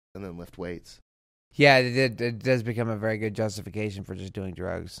these and then lift weights. Yeah, it does become a very good justification for just doing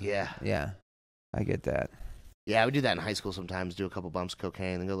drugs. Yeah. Yeah. I get that. Yeah, I would do that in high school sometimes, do a couple bumps of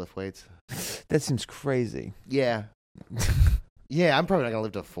cocaine and go lift weights. That seems crazy. Yeah. Yeah, I'm probably not going to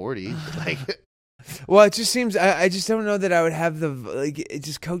live to 40. Well, it just seems, I just don't know that I would have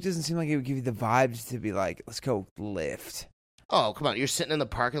coke doesn't seem like it would give you the vibes to be like, let's go lift. Oh, come on. You're sitting in the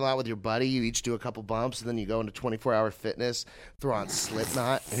parking lot with your buddy. You each do a couple bumps, and then you go into 24-hour fitness, throw on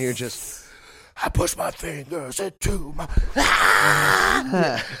Slipknot, and you're just, I push my fingers into my...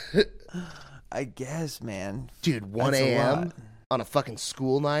 I guess, man. Dude, 1 a.m. on a fucking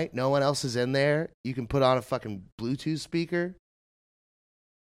school night, no one else is in there. You can put on a fucking Bluetooth speaker.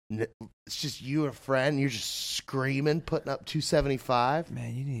 It's just you and a friend. You're just screaming, putting up 275.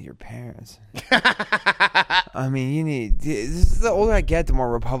 Man, you need your parents. I mean, this is the older I get, the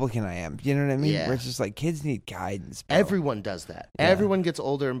more Republican I am. You know what I mean? Yeah. Where it's just like kids need guidance. Bro. Everyone does that. Yeah. Everyone gets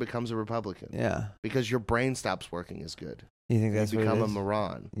older and becomes a Republican. Yeah. Because your brain stops working as good. You think that's what it is? You become a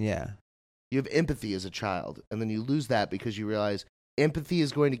moron. Yeah. You have empathy as a child, and then you lose that because you realize empathy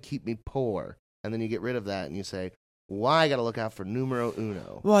is going to keep me poor. And then you get rid of that and you say, well, I got to look out for numero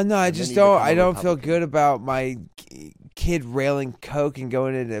uno. Well, no, I just don't. I don't feel good about my kid railing coke and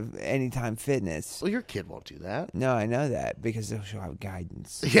going into Anytime Fitness. Well, your kid won't do that. No, I know that because she'll have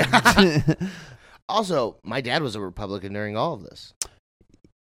guidance. Yeah. Also, my dad was a Republican during all of this.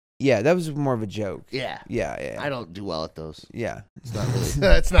 Yeah, that was more of a joke. Yeah. Yeah. I don't do well at those. Yeah. It's not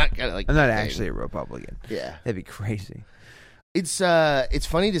really. It's not kind of like. I'm not actually a Republican. Yeah. That'd be crazy. It's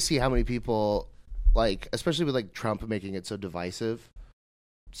funny to see how many people, like, especially with like Trump making it so divisive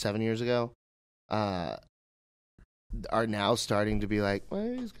 7 years ago, are now starting to be like,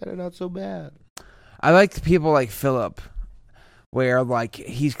 well, he's kind of not so bad. I like people like Philip, where like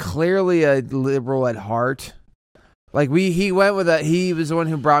he's clearly a liberal at heart. Like he was the one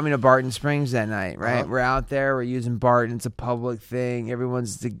who brought me to Barton Springs that night, right? Uh-huh. We're out there, we're using Barton, it's a public thing,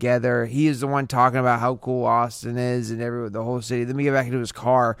 everyone's together. He is the one talking about how cool Austin is and the whole city. Then we get back into his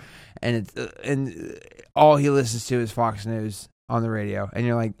car, and all he listens to is Fox News on the radio, and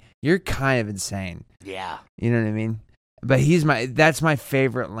you're like, you're kind of insane. Yeah, you know what I mean? But that's my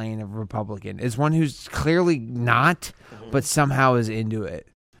favorite lane of Republican. Is one who's clearly not, but somehow is into it.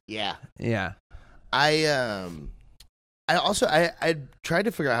 Yeah, yeah. I tried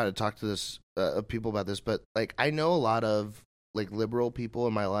to figure out how to talk to people about this, but like I know a lot of like liberal people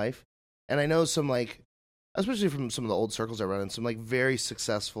in my life, and I know some like, especially from some of the old circles I run in, some like very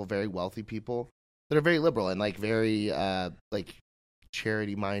successful, very wealthy people that are very liberal and like very like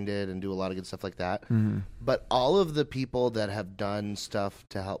charity minded and do a lot of good stuff like that. Mm-hmm. But all of the people that have done stuff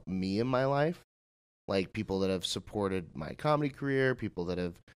to help me in my life, like people that have supported my comedy career, people that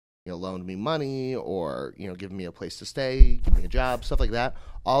have loaned me money or, given me a place to stay, give me a job, stuff like that.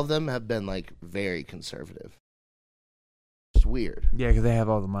 All of them have been, like, very conservative. It's weird. Yeah, because they have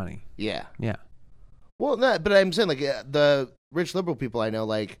all the money. Yeah. Yeah. Well, but I'm saying, like, the rich liberal people I know,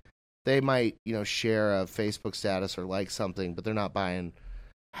 like, they might, share a Facebook status or like something, but they're not buying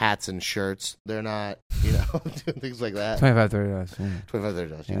hats and shirts. They're not, doing things like that. $25, $30. Yeah. $25,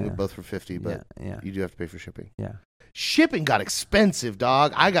 $30. You can get both for $50, but you do have to pay for shipping. Yeah. Shipping got expensive,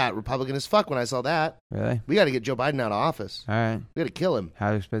 dog. I got Republican as fuck when I saw that. Really? We got to get Joe Biden out of office. All right. We got to kill him.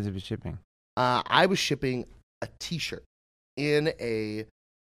 How expensive is shipping? I was shipping a T-shirt in a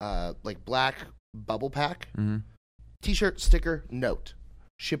like black bubble pack. Mm-hmm. T-shirt, sticker, note.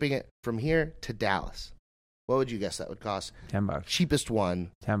 Shipping it from here to Dallas. What would you guess that would cost? $10. Cheapest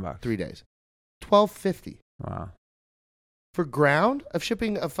one. $10. 3 days. $12.50. Wow. For ground of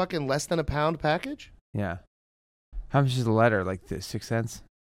shipping a fucking less than a pound package? Yeah. How much is the letter? Like 6 cents?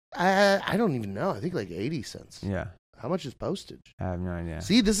 I don't even know. I think like 80 cents. Yeah. How much is postage? I have no idea.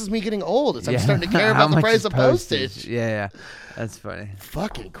 See, this is me getting old. I'm starting to care How about the much price is of postage. Yeah. That's funny.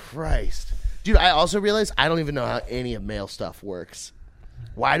 Fucking Christ. Dude, I also realized I don't even know how any of mail stuff works.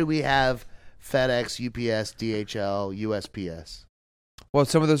 Why do we have FedEx, UPS, DHL, USPS? Well,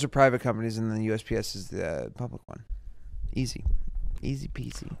 some of those are private companies, and then USPS is the public one. Easy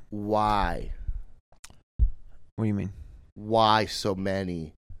peasy. Why? What do you mean? Why so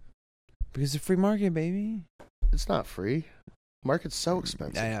many? Because it's a free market, baby. It's not free. Market's so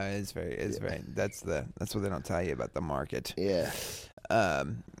expensive. I know it's very. That's what they don't tell you about the market. Yeah.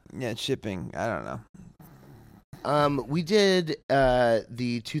 Shipping. I don't know. We did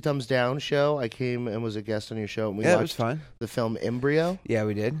the Two Thumbs Down show. I came and was a guest on your show, and we it was watched fun. the film Embryo. Yeah,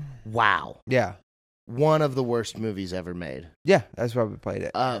 we did. Wow. Yeah. One of the worst movies ever made. Yeah, that's why we played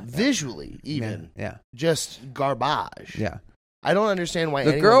it. Visually, even. Yeah. Just garbage. Yeah. I don't understand why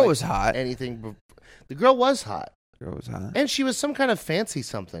the anyone girl was hot. Anything. The girl was hot. And she was some kind of fancy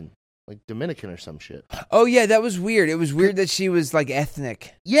something. Like Dominican or some shit. Oh, yeah, that was weird. It was weird that she was, like,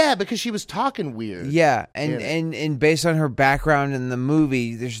 ethnic. Yeah, because she was talking weird. Yeah, and based on her background in the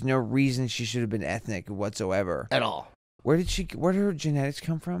movie, there's no reason she should have been ethnic whatsoever. At all. Where did her genetics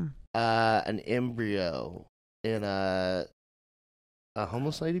come from? An embryo in a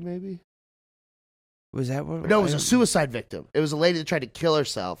homeless lady, maybe? Was that what? No, it was a suicide victim. It was a lady that tried to kill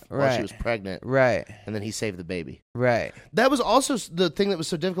herself while she was pregnant. Right. And then he saved the baby. Right. That was also the thing that was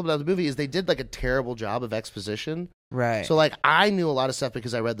so difficult about the movie is they did like a terrible job of exposition. Right. So like I knew a lot of stuff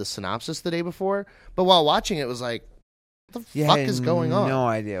because I read the synopsis the day before, but while watching it was like, what the fuck is going on? No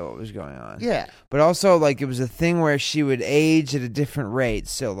idea what was going on. Yeah. But also like it was a thing where she would age at a different rate.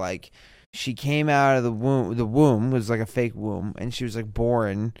 So like she came out of the womb was like a fake womb, and she was like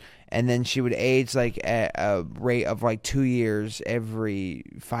born, and then she would age like at a rate of like 2 years every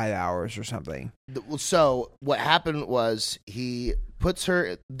 5 hours or something. So what happened was he puts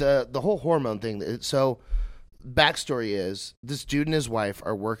her the whole hormone thing. So backstory is this dude and his wife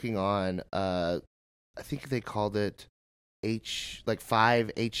are working on I think they called it 5-H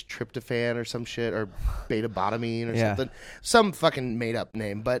tryptophan or some shit, or beta botamine or something, some fucking made up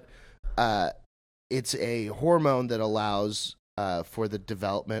name, but it's a hormone that allows for the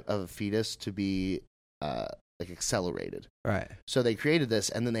development of a fetus to be like accelerated. Right. So they created this,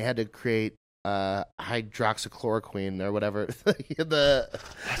 and then they had to create hydroxychloroquine or whatever That's good.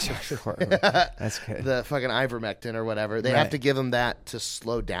 The fucking ivermectin or whatever. They have to give them that to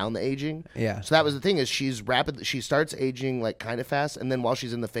slow down the aging. Yeah. So that was the thing is she starts aging like kind of fast, and then while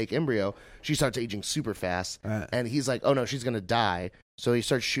she's in the fake embryo, she starts aging super fast. Right. And he's like, "Oh no, she's gonna die." So he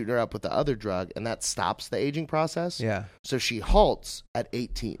starts shooting her up with the other drug, and that stops the aging process. Yeah. So she halts at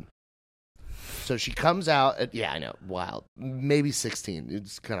 18. So she comes out at, I know, wild, maybe 16.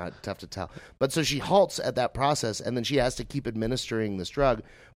 It's kind of tough to tell. But so she halts at that process, and then she has to keep administering this drug.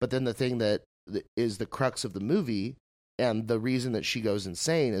 But then the thing that is the crux of the movie, and the reason that she goes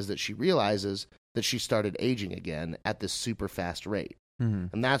insane, is that she realizes that she started aging again at this super fast rate. Mm-hmm.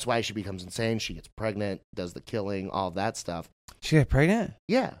 And that's why she becomes insane. She gets pregnant, does the killing, all of that stuff. She got pregnant?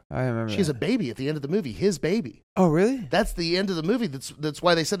 Yeah. I remember She has a baby at the end of the movie, his baby. Oh, really? That's the end of the movie. That's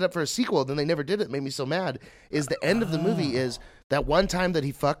why they set it up for a sequel. Then they never did it. It made me so mad. Is the end of the movie is that one time that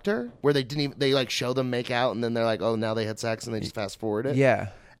he fucked her, where they like show them make out, and then they're like, oh, now they had sex, and they just fast forward it. Yeah.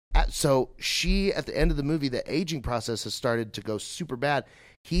 So she, at the end of the movie, the aging process has started to go super bad.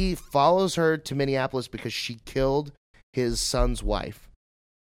 He follows her to Minneapolis because she killed his son's wife.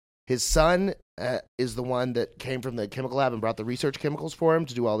 His son is the one that came from the chemical lab and brought the research chemicals for him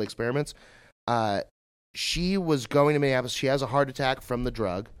to do all the experiments. She was going to Minneapolis. She has a heart attack from the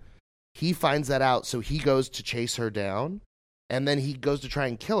drug. He finds that out, so he goes to chase her down, and then he goes to try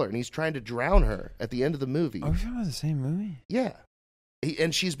and kill her, and he's trying to drown her at the end of the movie. Are we talking about the same movie? Yeah.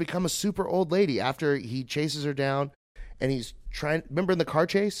 And she's become a super old lady after he chases her down, and he's trying... Remember in the car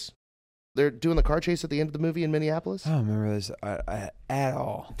chase? They're doing the car chase at the end of the movie in Minneapolis? I don't remember this at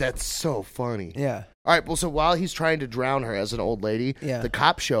all. That's so funny. Yeah. All right, well, so while he's trying to drown her as an old lady, the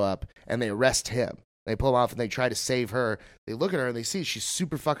cops show up, and they arrest him. They pull him off, and they try to save her. They look at her, and they see she's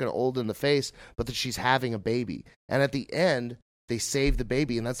super fucking old in the face, but that she's having a baby. And at the end, they save the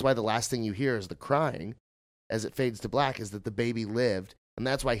baby, and that's why the last thing you hear is the crying as it fades to black, is that the baby lived. And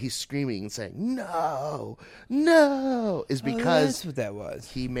that's why he's screaming and saying, no, is because that's what that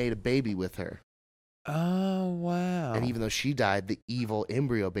was. He made a baby with her. Oh, wow. And even though she died, the evil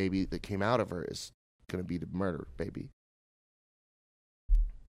embryo baby that came out of her is going to be the murder baby.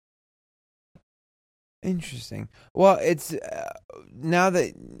 Interesting. Well, it's now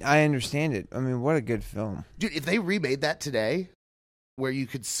that I understand it, I mean, what a good film. Dude, if they remade that today where you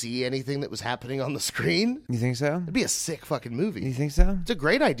could see anything that was happening on the screen. You think so? It'd be a sick fucking movie. You think so? It's a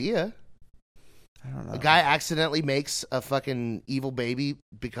great idea. I don't know. A guy accidentally makes a fucking evil baby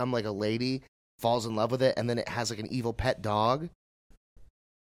become like a lady, falls in love with it, and then it has like an evil pet dog.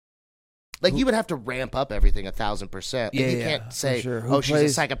 Like, you would have to ramp up everything 1,000%. Yeah, You can't say, sure. she's a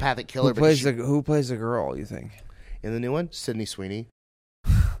psychopathic killer. Who plays the girl, you think? In the new one? Sydney Sweeney.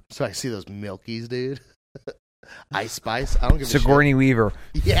 So I see those Milkies, dude. Ice Spice. I don't give a shit. Sigourney Weaver.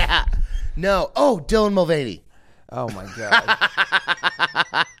 Yeah. No. Oh, Dylan Mulvaney. Oh, my God.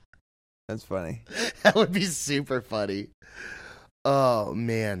 That's funny. That would be super funny. Oh,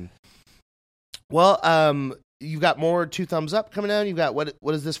 man. Well, you've got more Two Thumbs Up coming out. You've got, what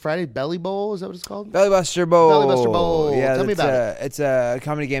is this Friday? Belly Bowl? Is that what it's called? Belly Buster Bowl. Belly Buster Bowl. Yeah, Tell me about it. It's a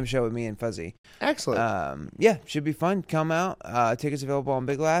comedy game show with me and Fuzzy. Excellent. Yeah, should be fun. Come out. Tickets available on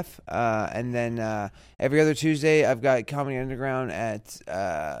Big Laugh. And then every other Tuesday, I've got Comedy Underground at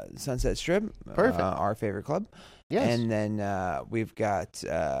Sunset Strip. Perfect. Our favorite club. Yes. And then we've got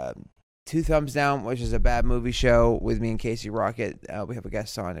Two Thumbs Down, which is a bad movie show with me and Casey Rocket. We have a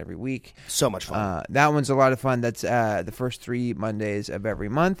guest on every week. So much fun. That one's a lot of fun. That's the first 3 Mondays of every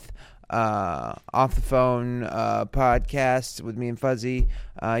month. Off the Phone podcast with me and Fuzzy.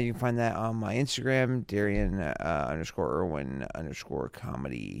 You can find that on my Instagram, Darian _Irwin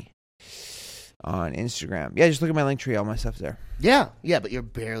 _comedy on Instagram. Yeah, just look at my link tree. All my stuff's there. Yeah, but you're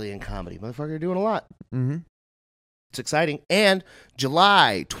barely in comedy. Motherfucker, you're doing a lot. Mm-hmm. It's exciting. And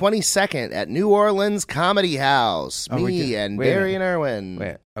July 22nd at New Orleans Comedy House. Me and Darian Irwin.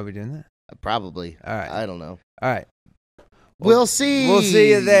 Wait, are we doing that? Probably. All right. I don't know. All right. We'll see. We'll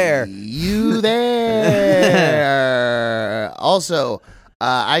see you there. You there. Also,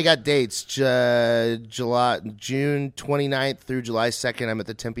 I got dates. June 29th through July 2nd. I'm at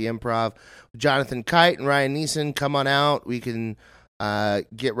the Tempe Improv. Jonathan Kite and Ryan Neeson. Come on out. We can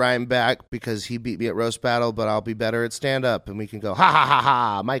get Ryan back because he beat me at Roast Battle, but I'll be better at stand-up. And we can go, ha, ha, ha,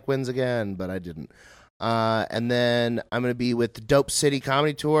 ha. Mike wins again, but I didn't. And then I'm going to be with the Dope City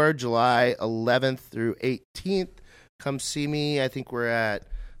Comedy Tour, July 11th through 18th. Come see me. I think we're at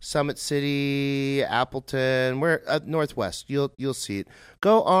Summit City, Appleton. We're at Northwest. You'll see it.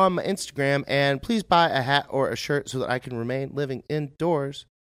 Go on my Instagram and please buy a hat or a shirt so that I can remain living indoors.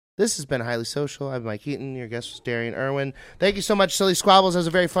 This has been Highly Social. I'm Mike Eaton. Your guest was Darian Irwin. Thank you so much, Silly Squabbles. That was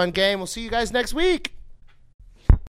a very fun game. We'll see you guys next week.